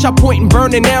scripture, but y'all pointing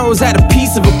burning arrows at a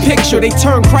piece of a picture. They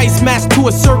turn Christ's mask to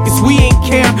a circus, we ain't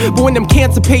care. But when them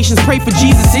cancer patients pray for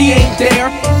Jesus, he ain't there.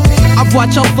 I've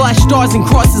watched y'all flash stars and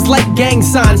crosses like gang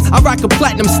signs. I rock a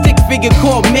platinum stick figure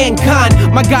called Mankind.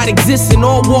 My God exists in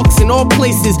all walks, in all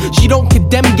places. She don't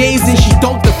condemn gays and she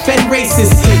don't defend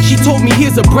races. She told me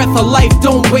here's a breath of life,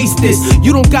 don't waste this.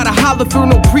 You don't gotta holler through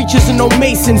no preachers and no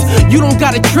masons. You don't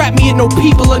gotta trap me in no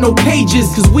people or no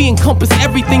pages, cause we encompass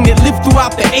everything that lived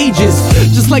throughout the ages.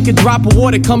 Just like a drop of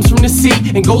water comes from the sea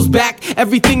and goes back,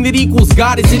 everything that equals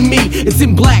God is in me. It's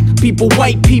in black people,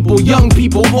 white people, young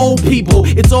people, old people.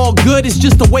 It's all good, it's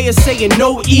just a way of saying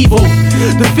no evil.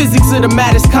 The physics of the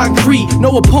matter is concrete.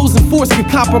 No opposing force can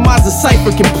compromise a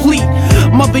cipher complete.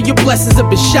 Mother, your blessings have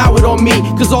been showered on me,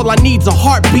 cause all I need's a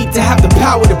heartbeat to have the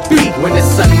power to beat. When the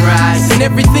sunrise and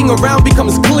everything around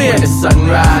becomes clear, when the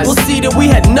sunrise, we'll see that we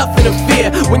had nothing to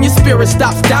fear. When your spirit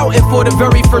stops doubting for the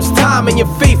very first time, and your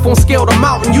faith won't scale the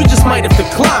mountain, you just might have to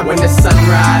climb. When the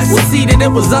sunrise, we'll see that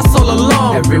it was us all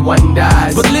along. Everyone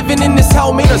dies, but living in this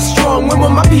hell made us strong. When will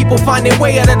my people find their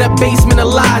way out of the basement of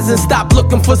lies and stop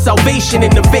looking for salvation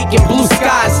in the vacant blue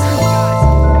skies?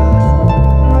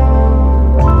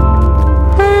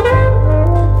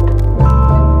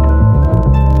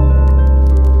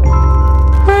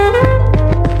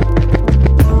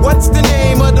 What's the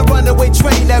name of the runaway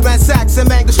train that ran sacks and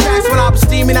mangled tracks when I was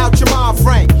steaming out your mind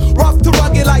frame? Rough to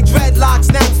rugged like dreadlocks,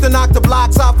 snaps to knock the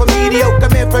blocks off a mediocre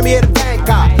man from here to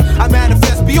Bangkok. I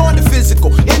manifest beyond the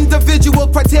physical, individual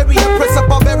criteria, press up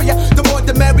Bavaria, the more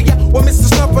the merrier. When Mr.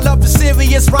 Snurple up is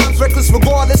serious, rhymes reckless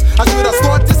regardless. I should have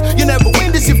start this, you never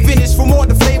win this, you finish. For more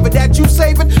the flavor that you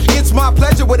saving, it's my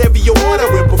pleasure, whatever you want, I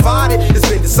will provide it. It's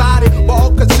been decided, by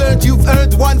all concerned, you've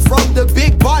earned one from the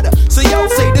big butter. So yo,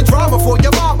 say the drama for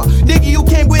your mama. Nigga, you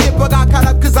came with it, but got caught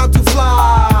up cause I'm too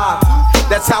fly.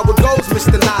 That's how it goes,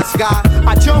 Mr. Nice Guy.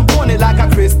 I jump on it like I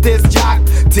Chris this jock.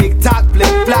 Tick tock, flip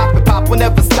flop, and pop will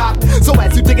never stop. So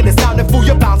as you digging the sound and fool,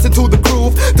 you're bouncing to the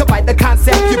groove. To bite the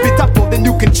concept, you bit up more than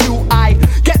you can chew. I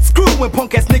get screwed when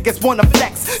punk ass niggas wanna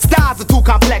flex. Styles are too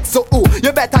complex, so ooh,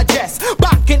 you better jest.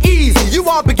 Back and easy, you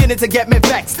are beginning to get me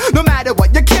vexed. No matter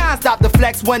what, you can't stop the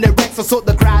flex when it wrecks. So sort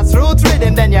the grassroots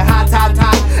rhythm, then you're hot.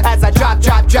 As I drop.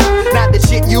 Now the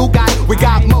shit you got, we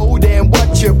got more than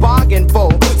what you bargained for.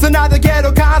 So now the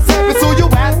ghetto concept is who you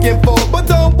asking for. But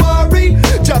don't worry,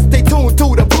 just stay tuned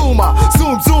to the boomer.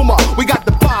 Zoomer, we got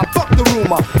the bomb, fuck the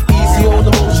rumor. Easy on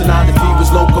the motion, 93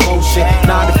 was locomotion.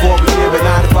 94 we here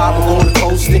and 95 we're gonna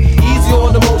coast it. Easy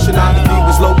on the motion, 93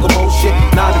 was locomotion.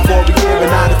 94 we here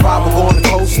and 95 we're gonna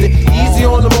coast it. Easy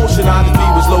on the motion,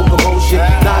 93 was locomotion.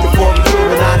 94 we here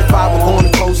and 95 we're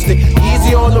gonna coast it.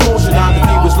 Easy on the motion,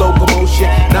 93 was locomotion.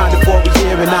 94 we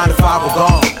here and 95 we're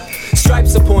gone.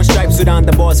 Stripes upon stripes without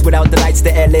the boss, without the lights,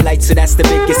 the LA lights, so that's the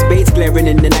biggest baits glaring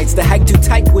in the nights. The hike too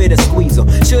tight with a squeezer.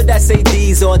 Should I say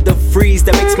these or the freeze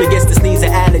that makes me guess the sneeze or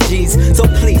allergies? So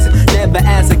please, never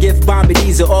ask a gift, bomb it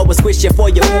easy, always squish it for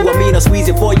you. Ooh, I mean, I'll squeeze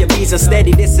it for your visa.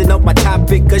 Steady, listen up my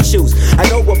topic of shoes. I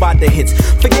know about the hits,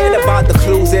 forget about the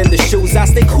clues and the shoes. I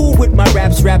stay cool with my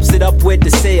raps, wraps it up with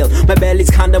the sale. My belly's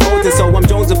kinda molten, so I'm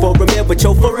jonesing for a meal, but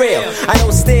yo, for real, I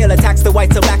don't steal, attacks the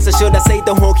whites or blacks, or should I say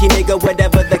the honky nigga,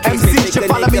 whatever the case may be. You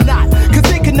follow me not, cause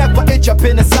they can never itch up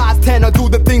in a size 10 or do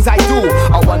the things I do.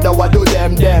 I wonder what do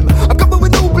them. I'm coming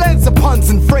with new blends of puns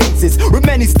and phrases, with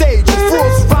many stages,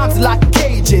 frozen rhymes like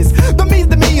cages. The means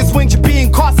the millions wings, you be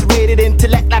incarcerated,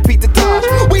 intellect like Peter Tosh.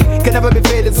 We can never be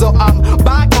faded, so I'm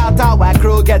back out our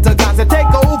crew, get the guns and take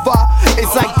over.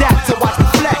 It's like that, so watch me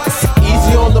flex.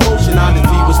 Easy on the motion, 93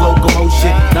 was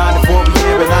locomotion. 94 we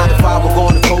here and 95 we're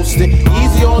gonna coast it.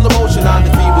 Easy on the motion,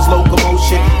 93 was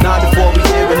locomotion. 94 we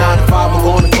here and 95 we're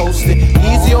gonna coast it.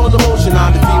 Easy on the motion,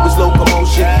 93 was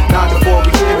locomotion. 94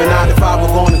 we here and 95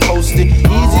 we're gonna coast it.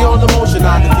 Easy on the motion,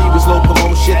 93 was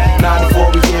locomotion.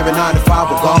 94 we here and 95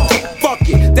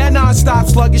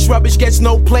 rubbish gets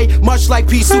no play. Much like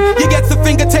pea soup, you get the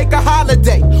finger, take a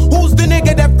holiday. Who's the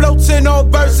nigga that floats in all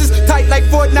verses? Tight like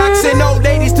Fort Knox and old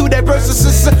ladies to their verses.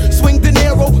 Swing De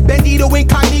Niro, Bandito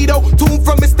Incognito. Tune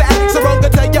from Mr. Alex Aronga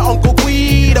to your Uncle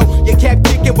Guido. You kept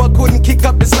kicking but couldn't kick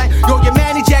up the slang. Yo, your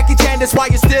manny Jackie Chan, that's why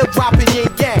you're still dropping yin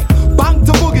yang. Bang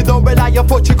to boogie, don't rely on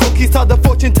fortune cookies. Tell the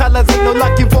fortune tellers ain't no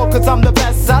lucky for, cause I'm the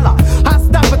best seller. I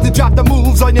stop it to drop the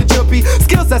moves on your jumpy.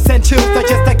 Skills that send chills, they're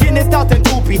just a Guinness out and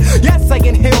poopy. Yes, I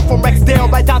inhale from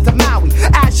Rexdale right down to Maui.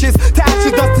 Ashes to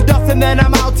ashes, dust to dust, and then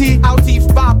I'm outie. Outie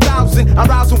 5,000,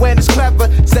 arousing when it's clever.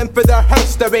 Send for the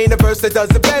hearse, there ain't a verse that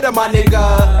does it better, my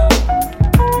nigga.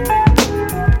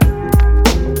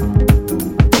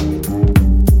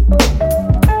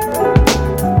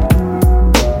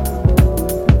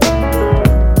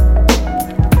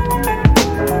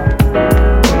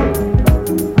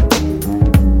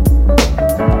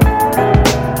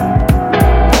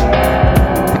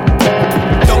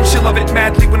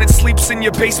 In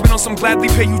your basement on some gladly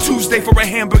pay you Tuesday for a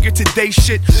hamburger today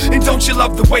shit. And don't you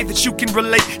love the way that you can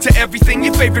relate to everything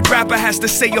your favorite rapper has to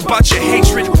say about your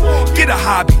hatred? Get a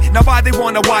hobby. Now why they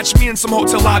wanna watch me in some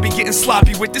hotel lobby getting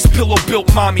sloppy with this pillow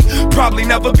built mommy? Probably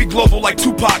never be global like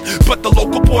Tupac, but the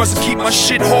local boys will keep my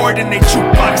shit hard in they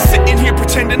jukebox. Sitting here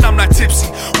pretending I'm not tipsy,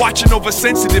 watching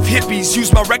oversensitive hippies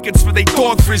use my records for they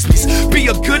dog frisbees. Be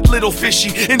a good little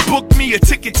fishy and book me a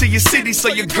ticket to your city so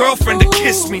your girlfriend to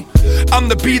kiss me. I'm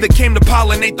the bee that came to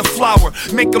pollinate the flower,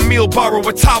 make a meal, borrow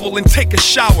a towel, and take a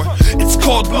shower. It's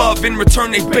called love. In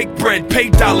return, they bake bread, pay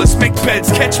dollars, make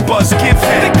beds, catch buzz, give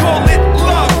head. They call it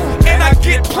love, and I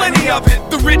get plenty of it.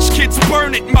 The rich kids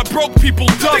burn it, my broke people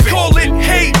dub it. They call it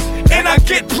hate, and I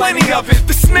get plenty of it.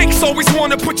 The snakes always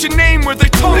wanna put your name where their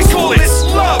tongues. They call it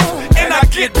love, and I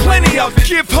get plenty of it.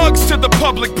 Give hugs to the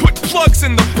public, put plugs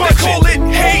in the budget. They call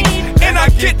it hate, and I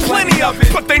get plenty of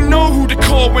it. But they know who to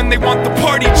call when they want the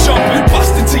party jumping. You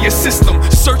bust into your system,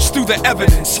 search through the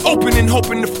evidence, open and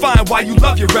hoping to find why you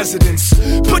love your residents.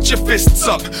 Put your fists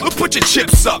up, or put your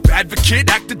chips up. Advocate,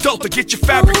 act adult, or get your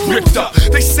fabric ripped up.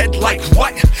 They said like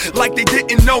what? Like they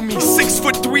didn't know me.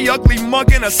 6'3", ugly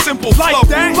mug and a simple flow. Like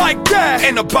that? Like that.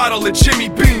 And a bottle of Jimmy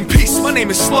Beam. Peace, my name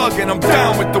is Slug and I'm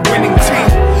down with the winning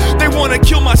team. They wanna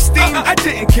kill my steam, I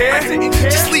didn't care.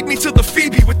 Just lead me to the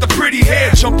Phoebe with the pretty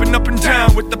hair, jumping up and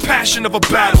down with the passion of a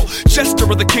battle. Jester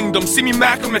of the kingdom, see me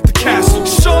Malcolm at the castle.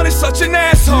 Sean is such an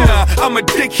asshole. Nah, I'm a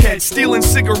dickhead, stealing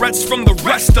cigarettes from the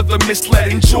rest of the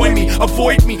misled. Enjoy me,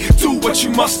 avoid me, do what you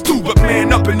must do, but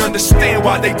man up and understand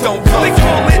why they don't love. They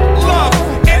call it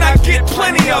love, and I get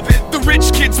plenty of it. The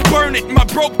rich kids burn it, my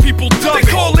broke people dub it.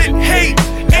 They call it hate,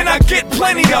 and I get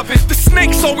plenty of it. The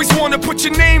snakes always wanna put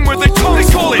your name where their tongues.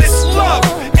 They call it love,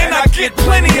 and I get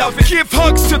plenty of it. Give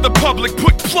hugs to the public,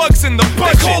 put plugs in the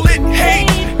budget. They call it hate,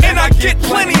 and I get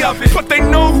plenty of it. But they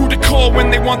know who to call when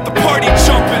they want the party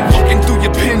jumping. Looking through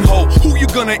your pinhole, who you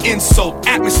gonna insult?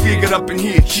 Atmosphere get up in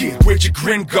here, yeah, where'd your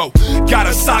grin go? Got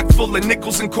a sock full of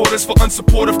nickels and quarters for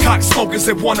unsupportive cock smokers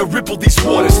that wanna ripple these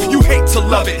waters. You hate to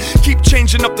love it, keep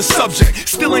changing up the subject,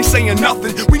 still ain't saying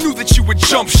nothing. We knew that you would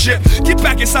jump ship. Get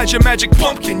back inside your magic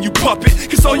pumpkin, you puppet,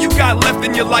 cause all you got left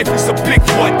in your life is a big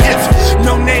what if.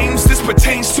 No names, this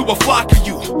pertains to a flock of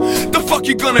you. The fuck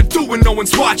you gonna do when no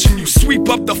one's watching you? Sweep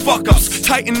up the fuck ups,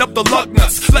 tighten up the lug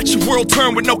nuts, let your world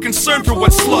turn with no concern for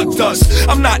what Slug does.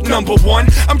 I'm not number one,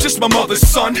 I'm just my mother's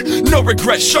son. No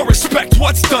regrets, show respect,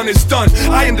 what's done is done.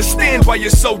 I understand why you're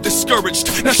so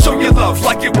discouraged. Now show your love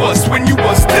like it was when you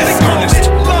was this earnest.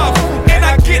 Love, and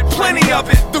I get plenty of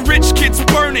it. The rich kids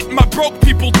burn it, my broke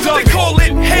people dub it. They call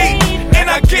it hate, and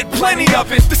I get plenty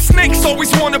of it. The snakes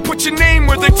always wanna put your name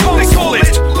where their tongues. They call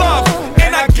it love,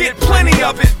 and I get plenty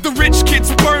of it. The rich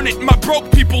kids burn it, my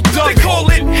broke people dub it. They call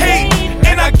it hate,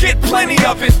 and I get plenty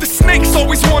of it. The snakes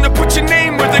always wanna put your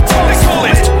name where their tongues. They call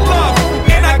it love,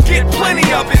 and I get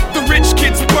plenty of it. The rich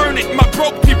kids burn it, my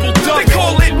broke people dub it. They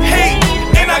call it hate,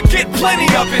 and I get plenty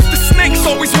of it. The snakes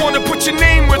always wanna put your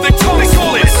name where their tongues. They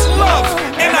call it love,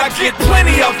 and I get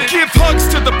plenty of it. Give hugs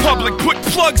to the public, put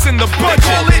plugs in the budget. They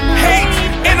call it hate,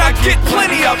 and I get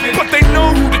plenty of it. But they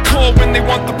know who to call when they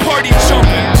want the party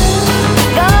jumping.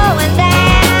 Going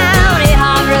down a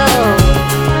hard road.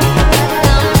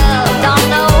 Don't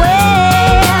know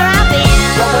where I've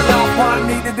been. Rolling up, I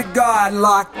needed a guide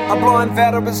like a blind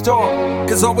veteran's dog,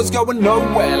 cause I was going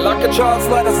nowhere like a child's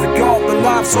letters to God. The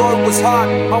life soil was hard,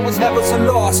 I was never so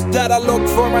lost that I looked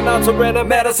for an answer in a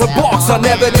medicine box. I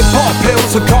never did pop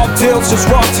pills or cocktails, just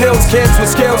rock tills. Kids with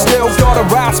skills still got a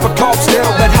rasp for cops still.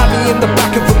 They'd have me in the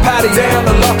back of a paddy, down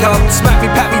the lockup, smack me,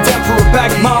 pat me down for a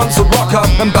bag. Mom's a rock up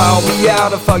and bail me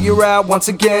out. I'll figure out once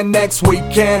again next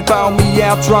weekend. Bail me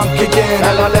out drunk again,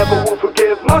 and I never will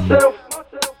forgive myself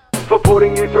for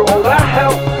putting you through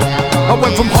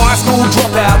From high school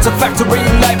dropout to factory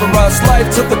labourer, slave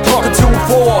to the clock until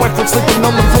 4. Went from sleeping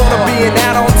on the floor to being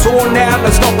out on tour. Now no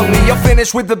stopping me, I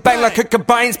finish with a bang like a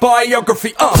Cobain's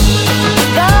biography. Going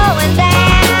down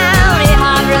a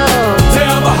hard road.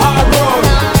 Down the hard road.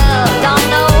 Don't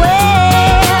know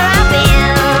where I've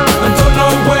been. And don't know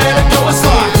where to go. It's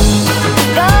like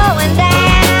going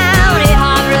down a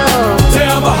hard road.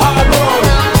 Down the hard road.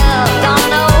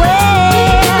 Don't know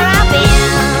where I've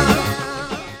been.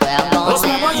 I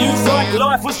spent my youth like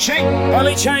life was cheap.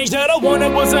 Only change that I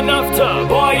wanted was enough to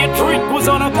buy a drink. Was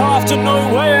on a path to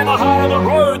nowhere. The harder the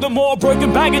road, the more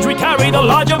broken baggage we carry, the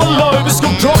larger the load. The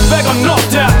school dropped back, I'm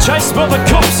knocked out. Chased by the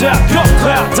cops out, got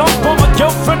clout. Dumped on my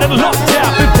girlfriend and locked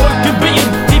out. Been broken being,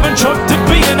 even choked at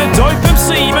being a dope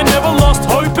MC. Even never lost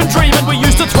hope and dreaming. We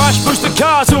used to thrash boosted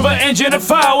cars, silver engine and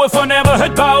fail. If I never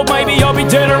had bail, maybe I'll be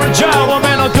dead or in jail. Oh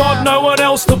man, I got no one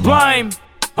else to blame.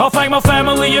 I'll thank my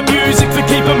family and music for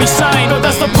keeping me sane. But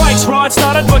that's the breaks, right?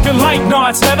 Started working late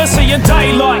nights, never seeing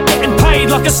daylight, getting paid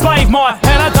like a slave might.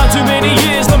 And I've done too many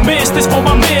years to miss this for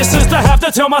my missus to have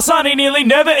to tell my son he nearly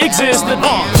never existed.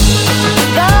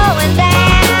 Going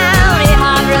down a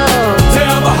hard road.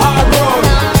 Down the hard road.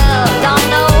 Don't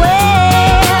know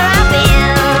where I've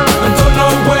been. And don't know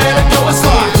where to go. It's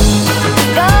like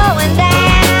going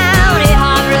down a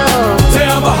hard road.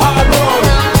 Down the hard road.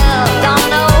 Don't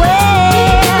know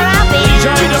where I've been.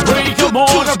 DJ to break, come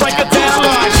on and break it down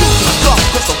like Stop,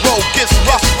 cause the road gets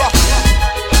rough.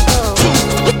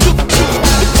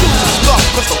 Stop,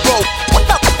 cause the road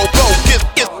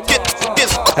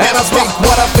gets and I speak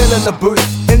what I feel in the booth,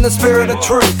 in the spirit of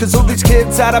truth. Cause all these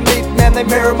kids that I meet, man, they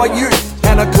mirror my youth.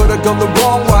 And I could've gone the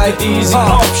wrong way, easy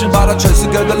option, but I chose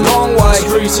to go the long way.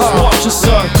 Streets watch us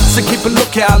so keep a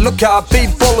lookout,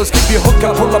 beat ballers, keep your hook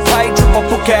up, pull a page, rip my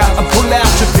book out, and pull out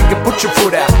your finger, put your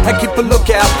foot out, and keep a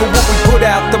lookout for what we put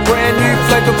out, the brand new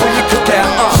flavor when you cook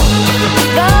out.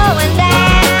 Going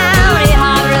down a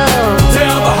hard road.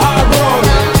 Down the hard road.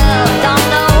 Don't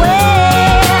know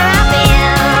where I've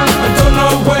been. And don't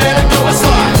know where to go. It's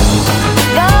like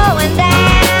going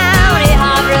down a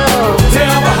hard road.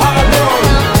 Down the hard road.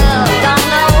 Don't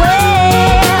know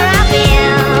where I've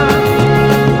been.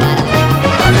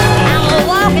 I'm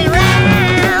walking round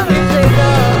in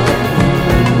circles.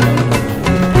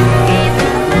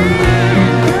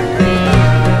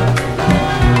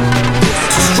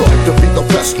 Strive to be the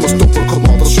best, must overcome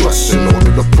all the stress in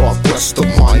order to progress the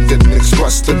mind and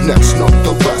express the next,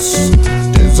 nonetheless.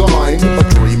 Design a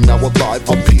dream now alive,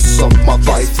 a piece of my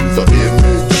life, the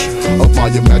image of my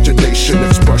imagination,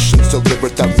 expressions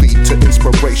delivered that lead to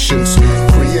inspirations,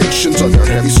 creations under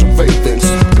heavy surveillance.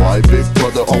 Why Big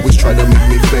Brother always try to make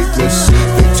me famous?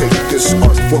 They take this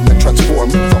art form and transform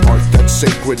the art that's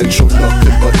sacred and show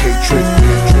nothing but hatred.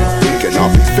 We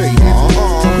cannot be faded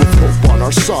with hope on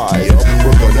our side.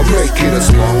 We're gonna make it as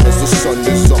long as the sun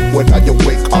is up. When I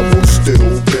awake, I will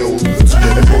still build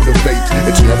and motivate.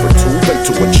 It's never too late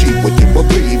to achieve what you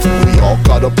believe. We all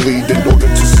gotta bleed in order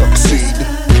to succeed.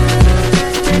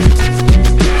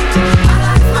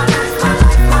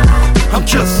 I'm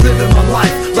just living my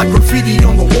life like graffiti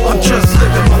on the wall. I'm just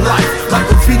living my life like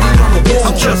graffiti on the wall.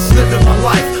 I'm just living my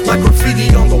life like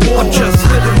graffiti on the wall. I'm just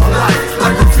living my life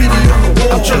like graffiti on the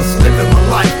wall. I'm just living my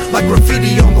life like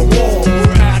graffiti on the wall.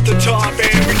 We're at the top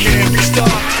and we can't be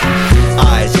stopped.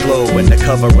 Eyes glow in the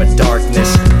cover of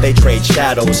darkness. They trade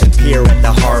shadows and peer at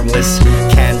the harmless.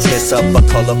 Cans hiss up a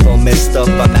colorful mist of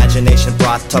imagination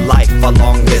brought to life. A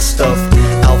long list of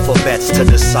alphabets to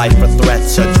decipher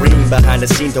threats. A dream behind the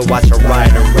scene to watch a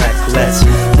rider reckless.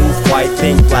 Move quiet,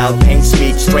 think loud, paint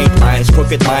speak. Straight lines,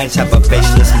 crooked lines have a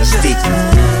faceless mystique.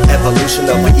 Evolution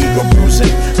of an ego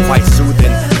bruising, quite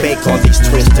soothing. Bake on these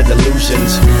twisted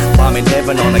illusions. Bombing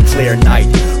heaven on a clear night.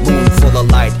 Moon full of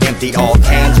light, empty all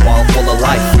cans while full of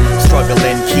life.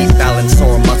 Struggling, keep balance,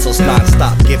 sore muscles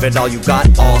non-stop. Give it all you got,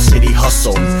 all city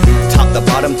hustle. Top to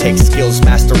bottom, take skills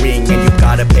mastering. And you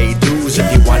gotta pay dues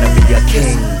if you wanna be a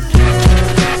king.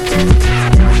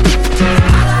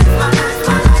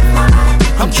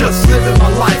 I'm just living my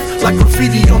life like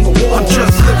graffiti on the wall. I'm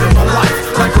just living my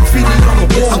life like graffiti on the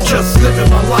wall. I'm just living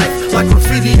my life like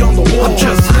graffiti on the wall. I'm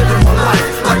just living my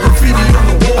life like graffiti on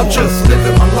the wall. I'm just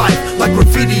living my life like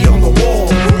graffiti on the wall.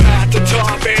 We're at the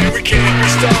top and we can't be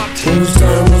stopped. When this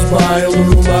time goes by, I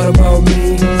learn a lot about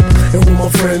me and what my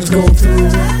friends go through.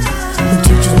 It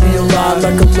teaches me a lot,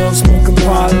 like I love smoking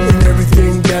pot and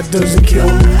everything that doesn't kill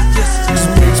me. Cause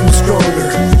it makes me stronger.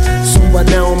 So by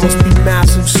now I must be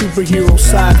massive, superhero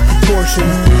size proportion.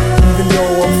 Even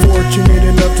though I'm fortunate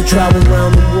enough to travel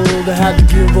around the world, I had to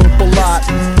give up a lot.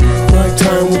 Like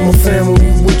time with my family,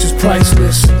 which is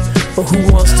priceless. But who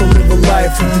wants to live a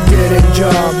life with a dead-end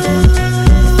job?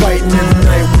 fighting in the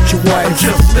night with your wife. I'm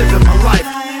just living my life.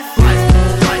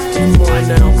 Come on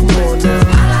now, come on now.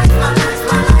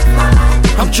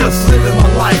 I'm just living my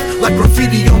life like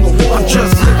graffiti on the wall. I'm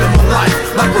just living my life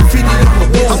like graffiti on the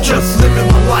wall. I'm just living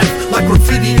my life like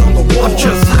graffiti on the wall. I'm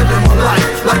just living my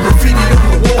life like graffiti on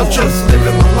the wall. I'm just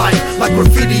living my life like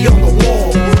graffiti on the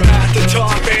wall. We're at the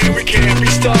top and we can't be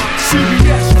stopped.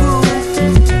 CBS crew,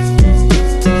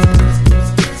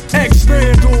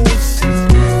 X-Vandals,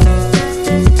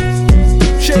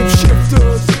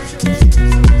 Shapeshifters,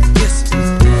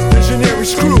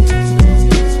 Visionaries crew,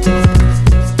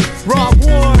 Rob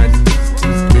One,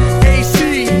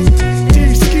 AC,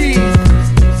 D-Ski,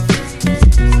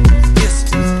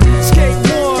 Skate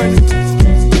One,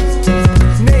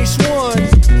 Nace One.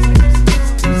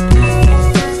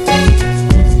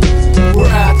 We're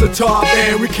at the top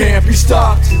and we can't be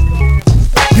stopped.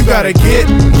 You gotta get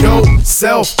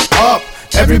yourself up.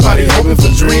 Everybody hoping for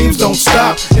dreams don't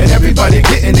stop, and everybody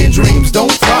getting their dreams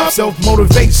don't flop.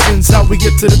 Self-motivation's how we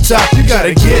get to the top. You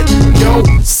gotta get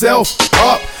yourself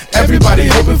up. Everybody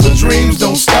hoping for dreams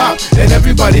don't stop, and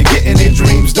everybody getting their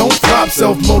dreams don't flop.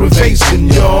 Self-motivation,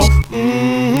 y'all.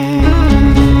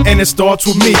 And it starts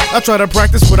with me. I try to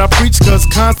practice what I preach, cause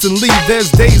constantly there's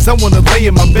days I wanna lay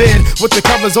in my bed with the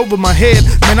covers over my head.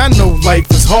 Man, I know life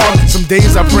is hard. Some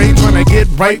days I pray trying to get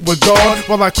right with God,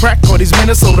 while I crack all these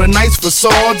Minnesota nice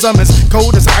facades. I'm as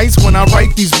cold as ice when I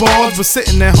write these bars, but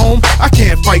sitting at home, I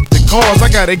can't fight the cause. I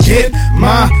gotta get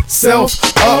myself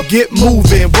up, get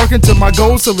moving, working to my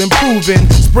goals till improving.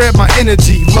 Spread my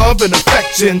energy, love and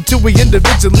affection till we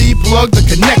individually plug the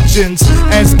connections.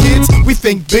 As kids, we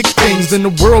think big things, then the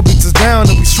world beats us down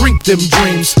and we shrink them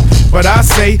dreams. But I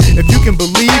say, if you can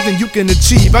believe, then you can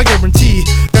achieve. I guarantee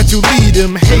that you lead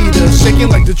them haters, shaking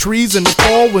like the trees in the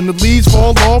fall when the leaves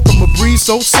fall off from a breeze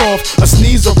so soft. A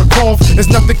sneeze or a cough is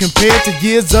nothing compared to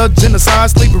years of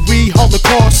genocide, slavery,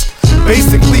 Holocaust.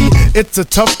 Basically, it's a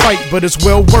tough fight, but it's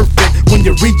well worth it when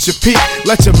you reach your peak.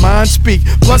 Let your mind speak,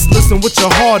 plus listen what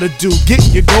your heart to do.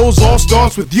 Getting your goals all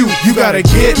starts with you. You gotta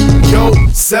get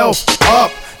yourself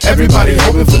up. Everybody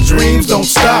hoping for dreams don't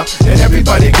stop, and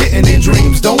everybody getting their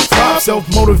dreams don't flop.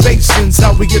 Self-motivation's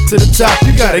how we get to the top.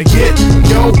 You gotta get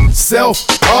yourself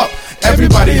up.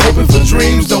 Everybody hoping for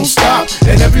dreams don't stop,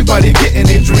 and everybody getting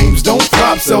their dreams don't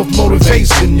flop.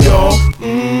 Self-motivation, y'all.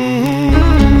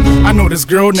 I know this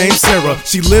girl named Sarah,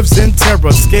 she lives in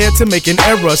terror, scared to make an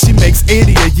error. She makes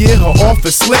 80 a year, her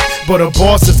office slick, but her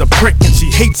boss is a prick and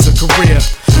she hates her career.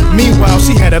 Meanwhile,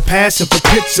 she had a passion for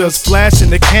pictures,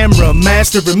 flashing the camera,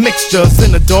 mastering mixtures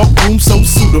in a dark room so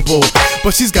suitable.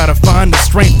 But she's gotta find the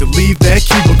strength to leave that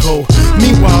cubicle.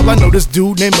 Meanwhile, I know this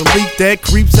dude named Malik that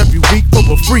creeps every week for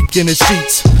a freak in his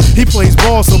sheets. He plays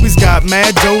ball, so he's got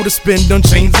mad dough to spend on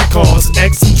chains and cars,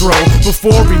 X and Dro.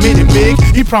 Before he made it big,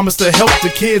 he promised to help the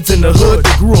kids in the hood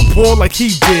that grew up poor like he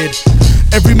did.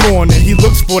 Every morning he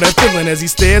looks for that feeling as he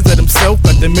stares at himself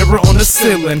at the mirror on the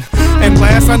ceiling. And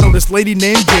last I know this lady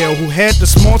named Gail who had the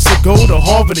smarts to go to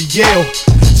Harvard or Yale.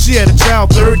 She had a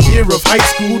child 3rd year of high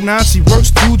school, now she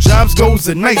works 2 jobs, goes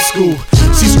to night school.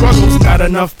 She struggles, not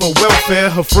enough for welfare,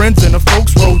 her friends and her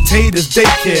folks rotate as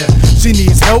daycare. She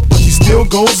needs help but she still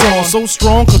goes on, so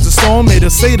strong cause the song made her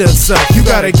say to herself, you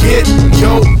gotta get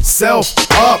yourself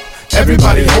up.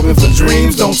 Everybody hoping for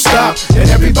dreams don't stop, and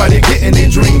everybody getting their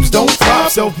dreams don't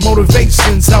flop.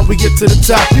 Self-motivation's how we get to the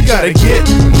top. You gotta get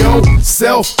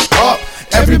yourself up.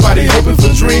 Everybody hoping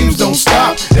for dreams don't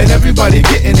stop, and everybody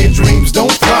getting their dreams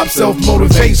don't flop.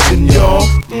 Self-motivation, y'all.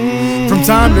 From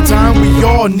time to time we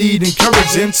all need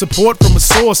encouraging, support from a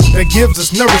source that gives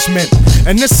us nourishment.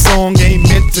 And this song ain't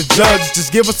meant to judge,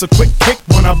 just give us a quick kick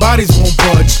when our bodies won't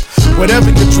budge.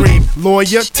 Whatever your dream,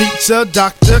 lawyer, teacher,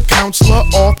 doctor, counselor,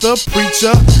 author,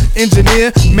 preacher,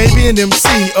 engineer, maybe an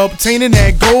MC, obtaining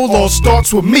that goal all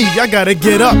starts with me. I gotta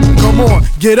get up, come on,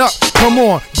 get up, come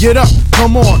on, get up,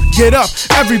 come on, get up.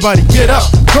 Everybody get up,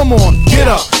 come on, get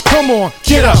up, come on,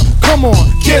 get up, come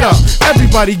on, get up.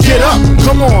 Everybody get up,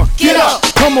 come on, get up,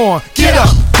 come on, get up,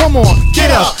 come on,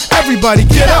 get up. Everybody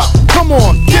get up, come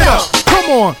on, get up, come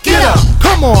on, get up,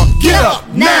 come on, get up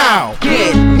now.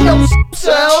 Get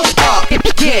yourself up, get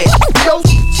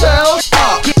yourself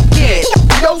up, get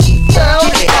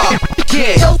yourself up,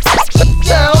 get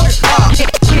yourself up,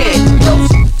 get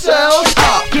yourself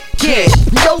up, get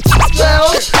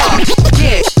yourself up,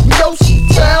 get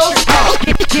yourself up,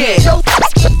 get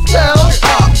yourself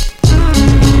up.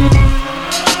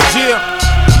 Yeah,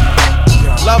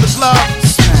 love is love.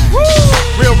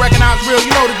 Real recognize real, you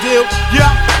know the deal.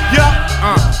 Yeah, yeah.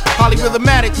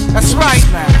 Polyrhythmatic, that's right.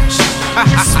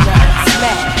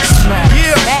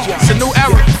 Yeah, it's a new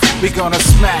era. We gonna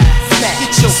smash.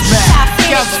 Get your smash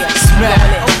together.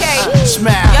 Smash.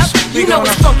 You know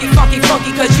it's funky, funky, funky,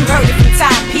 cause you heard it from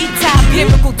Top Pete.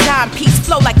 Lyrical timepiece,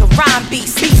 flow like a rhyme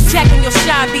beast. Beats checking your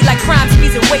shine, be like crime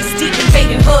sprees and waist deep,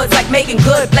 invading hoods like Megan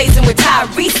Good, blazing with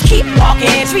Tyrese. Keep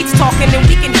walking, streets talking, and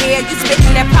we can hear you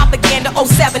spitting that propaganda.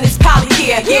 07 is poly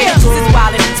here. Yeah, bitches is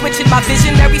wildin', switching my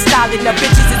visionary styling. The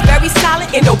bitches is very solid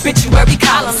in obituary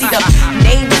column. See, the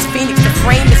name is Phoenix, the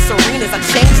frame is Serena's. I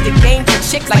changed the game for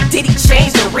chicks like Diddy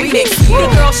changed the remix. The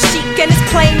girl chic and it's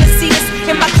plain to see this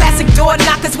in my classic door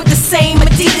knockers with the same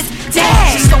Adidas.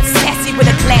 Dang, she's so sassy with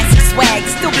a classic swag.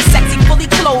 Still be sexy, fully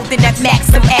clothed in that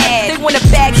Maxim ad. They want a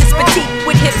bag that's petite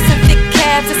with hips and thick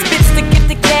calves. It spits to get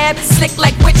the cab, slick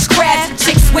like witchcraft.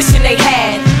 Chicks wishing they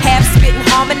had. Half spitting,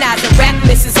 harmonizing, rap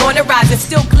misses on the rise and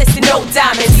still glisten, no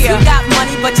diamonds. You got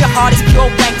money, but your heart is pure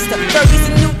gangster.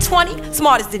 30's a new 20,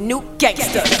 smart as the new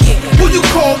gangster. Who you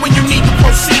call when you need to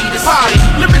proceed? It's Polly.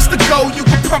 Lyrics to go, you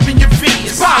can pump in your feet.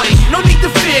 It's Polly. No need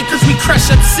to fear, cause we crush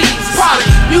MCs. Polly.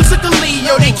 Musically,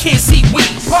 yo, they can't see we.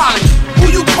 Polly. Who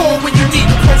you call when you need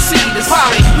to proceed? It's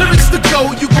Polly. Lyrics to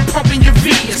go, you can pump in your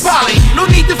feet. It's Polly. No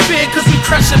need to fear, cause we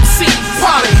crush MCs.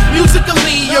 Polly.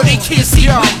 Musically, yo, they can't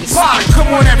see we. Polly. Come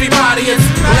on, everybody, it's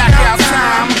blackout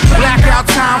time. Blackout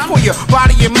time for your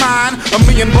body and mind. A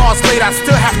million bars later, I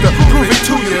still have to prove it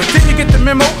to you. Didn't you get the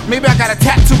memo? Maybe I got a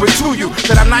tattoo it to you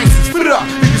that I'm nice and split it up.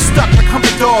 If you stuck like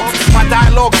humpy dogs, my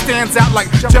dialogue stands out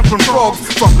like jumping frogs.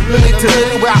 From Lily to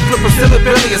Lily, where I flip a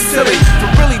syllabary is silly.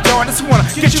 But really, dog, I just wanna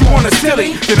get you on a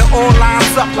silly. Then it all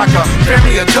lines up like a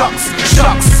family of ducks.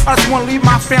 Shucks, I just wanna leave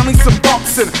my family some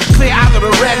bucks and clear out of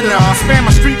the red and expand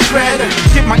my street cred and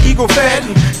get my ego fed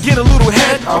and get a little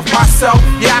head of myself.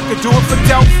 Yeah, I can do it for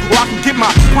Delph, or I can get my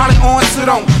party on, so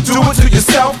don't do it to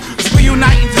yourself. Let's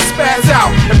reunite and just spaz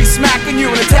out and be smacking you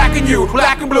and attacking you,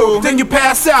 black and blue, then you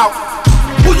pass out.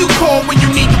 Who you call when you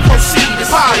need to proceed?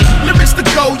 It's Polly. Lyrics to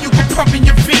go, you can pump in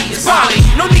your feet. It's Polly.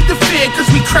 No need to fear, cause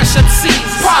we crush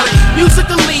MCs. Polly.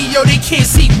 Musically, yo, they can't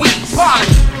see we. Polly.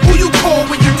 Who you call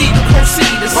when you need to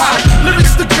proceed? It's Polly.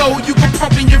 Lyrics to go, you can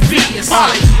pump in your feet. It's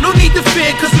Polly. No need to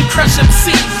fear, cause we crush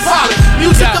MCs. Polly.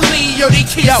 Musically, yo, they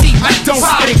can't see we. I don't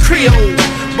spit in Creole,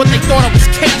 but they thought I was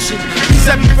Cajun. Cause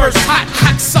every verse hot,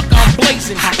 hot sucker, I'm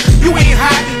blazing. You ain't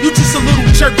hot, you just a little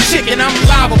jerk chicken. I'm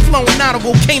lava flowing out a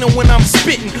volcano when I'm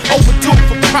spitting. Overdo it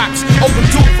for props,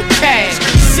 overdo it for cash.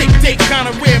 Sick dick,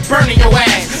 kinda rare, burning your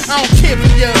ass. I don't care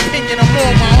for your opinion, I'm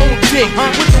on my own dick.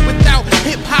 With or without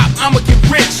hip hop, I'ma get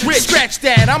rich. Scratch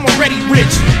that, I'm already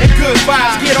rich. And good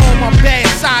vibes, get on my bad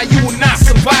side, you will not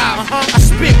survive. I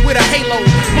spit with a halo,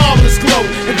 marvelous glow,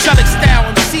 angelic style.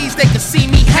 MCs, they can see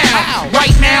me how.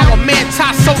 Right now, I'm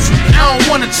anti-social, I don't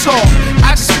wanna talk.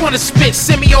 I just wanna spit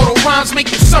semi-auto rhymes,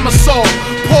 make you somersault.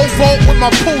 Pole vault with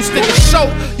my pool sticker show.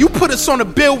 You put us on the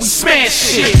bill, we smash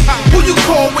shit. Who you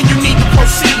call when you need to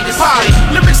proceed? It's Polly.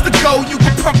 Lyrics to go, you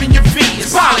can pump in your feet.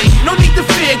 It's Polly. No need to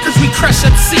fear, cause we crush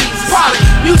MCs. Polly.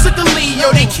 Musically,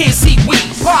 yo, they can't see we.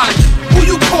 Polly. Who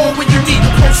you call when you need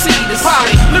to proceed? It's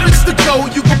Polly. Lyrics to go,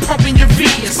 you can pump in your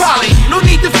feet. It's Polly. No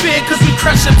need to fear, cause we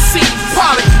crush MCs.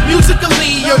 Polly.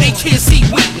 Musically, yo, they can't see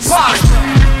we. Polly.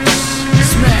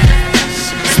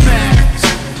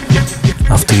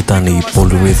 Αυτή ήταν η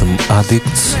Polyrhythm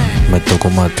Addicts με το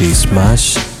κομμάτι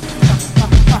Smash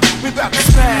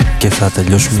και θα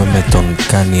τελειώσουμε με τον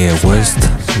Kanye West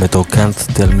με το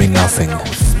Can't Tell Me Nothing.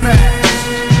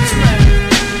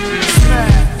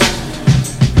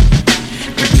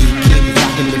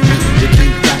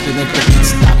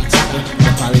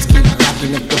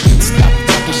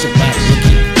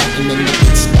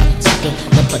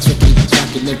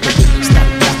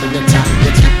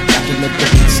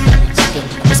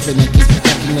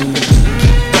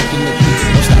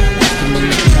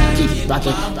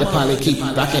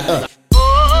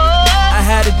 I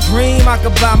had a dream I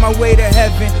could buy my way to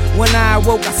heaven. When I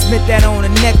awoke, I spent that on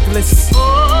a necklace.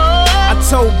 I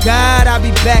told God I'll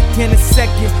be back in a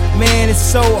second. Man, it's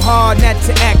so hard not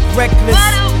to act reckless.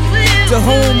 To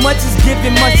whom much is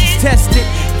given, much is tested.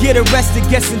 Get arrested,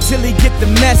 guess until he get the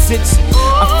message.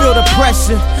 I feel the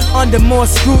pressure under more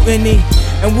scrutiny.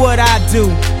 And what I do,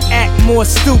 act more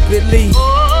stupidly.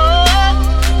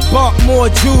 Bought more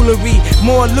jewelry,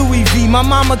 more Louis V. My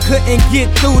mama couldn't get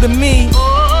through to me.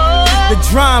 The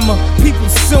drama, people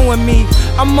suing me.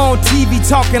 I'm on TV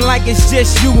talking like it's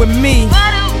just you and me.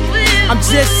 I'm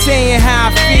just saying how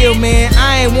I feel, man.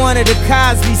 I ain't one of the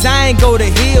Cosbys, I ain't go to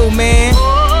Hill, man.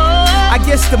 I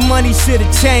guess the money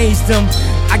should've changed them.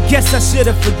 I guess I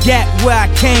should've forgot where I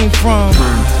came from.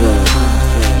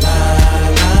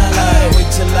 Wait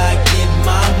till I get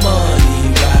my money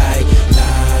right.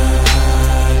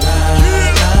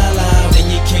 Then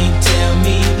you can't tell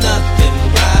me nothing,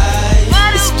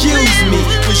 right? Excuse me,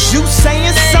 was you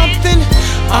saying something?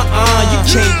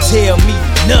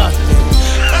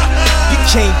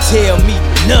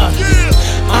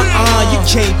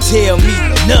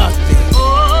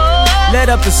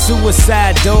 up the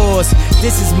suicide doors.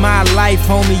 This is my life,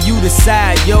 homie, you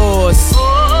decide yours.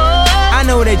 I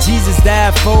know that Jesus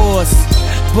died for us,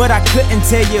 but I couldn't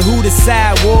tell you who the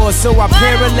side was. So I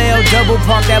parallel double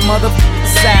park that motherfucker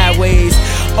sideways.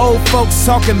 Old folks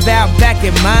talking about back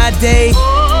in my day,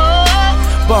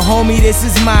 but homie, this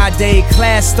is my day.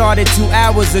 Class started 2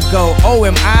 hours ago. Oh,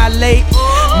 am I late?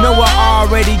 No, I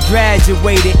already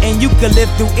graduated, and you could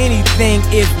live through anything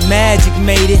if magic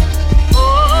made it.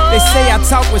 They say I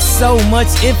talk with so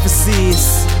much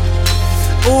emphasis.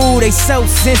 Ooh, they so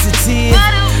sensitive.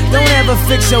 Don't ever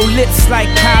fix your lips like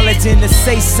collagen to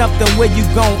say something where you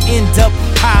gon' end up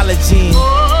apologizing.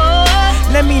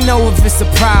 Let me know if it's a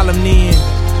problem then.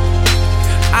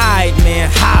 Alright, man,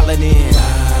 holla then.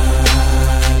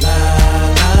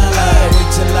 Wait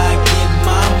till I get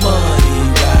my money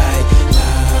right.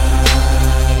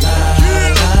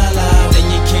 Then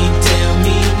you can't tell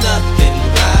me nothing,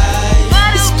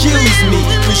 right? Excuse me,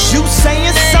 was you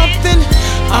saying something?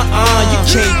 You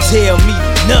can't tell me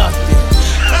nothing.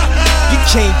 You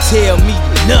can't tell me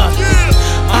nothing.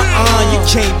 You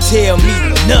can't tell me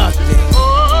nothing.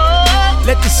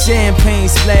 Let the champagne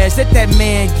splash, let that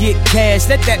man get cash,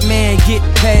 let that man get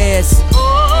past.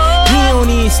 He don't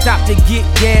even stop to get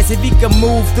gas. If he could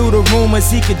move through the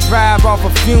rumors, he could drive off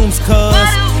of fumes. Cause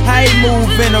how he move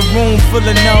in a room full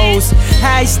of no's,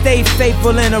 how he stay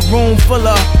faithful in a room full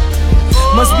of.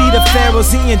 Must be the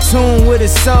pharaohs, he in tune with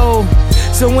his soul.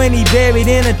 So when he buried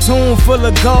in a tomb full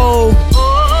of gold,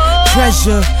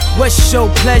 treasure, what's your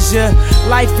pleasure?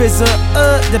 Life is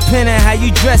a depending how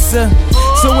you dress her.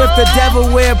 So if the devil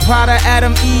wear Prada,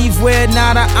 Adam, Eve wear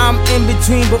nada, I'm in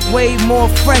between but way more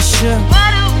fresher,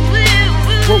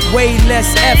 but way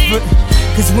less effort.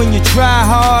 Cause when you try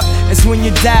hard, it's when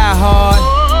you die hard.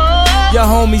 Your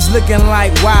homies looking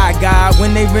like, why God?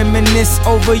 When they reminisce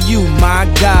over you, my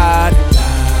God.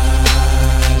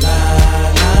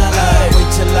 Wait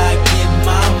till I get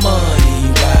my money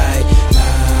right.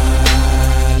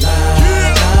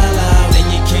 Then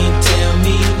you can't tell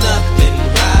me nothing,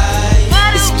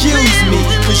 right? Excuse me,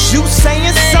 was you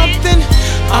saying something?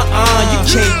 You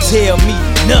can't tell me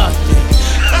nothing.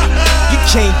 You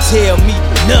can't tell me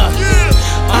nothing.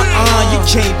 You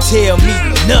can't tell me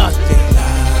nothing.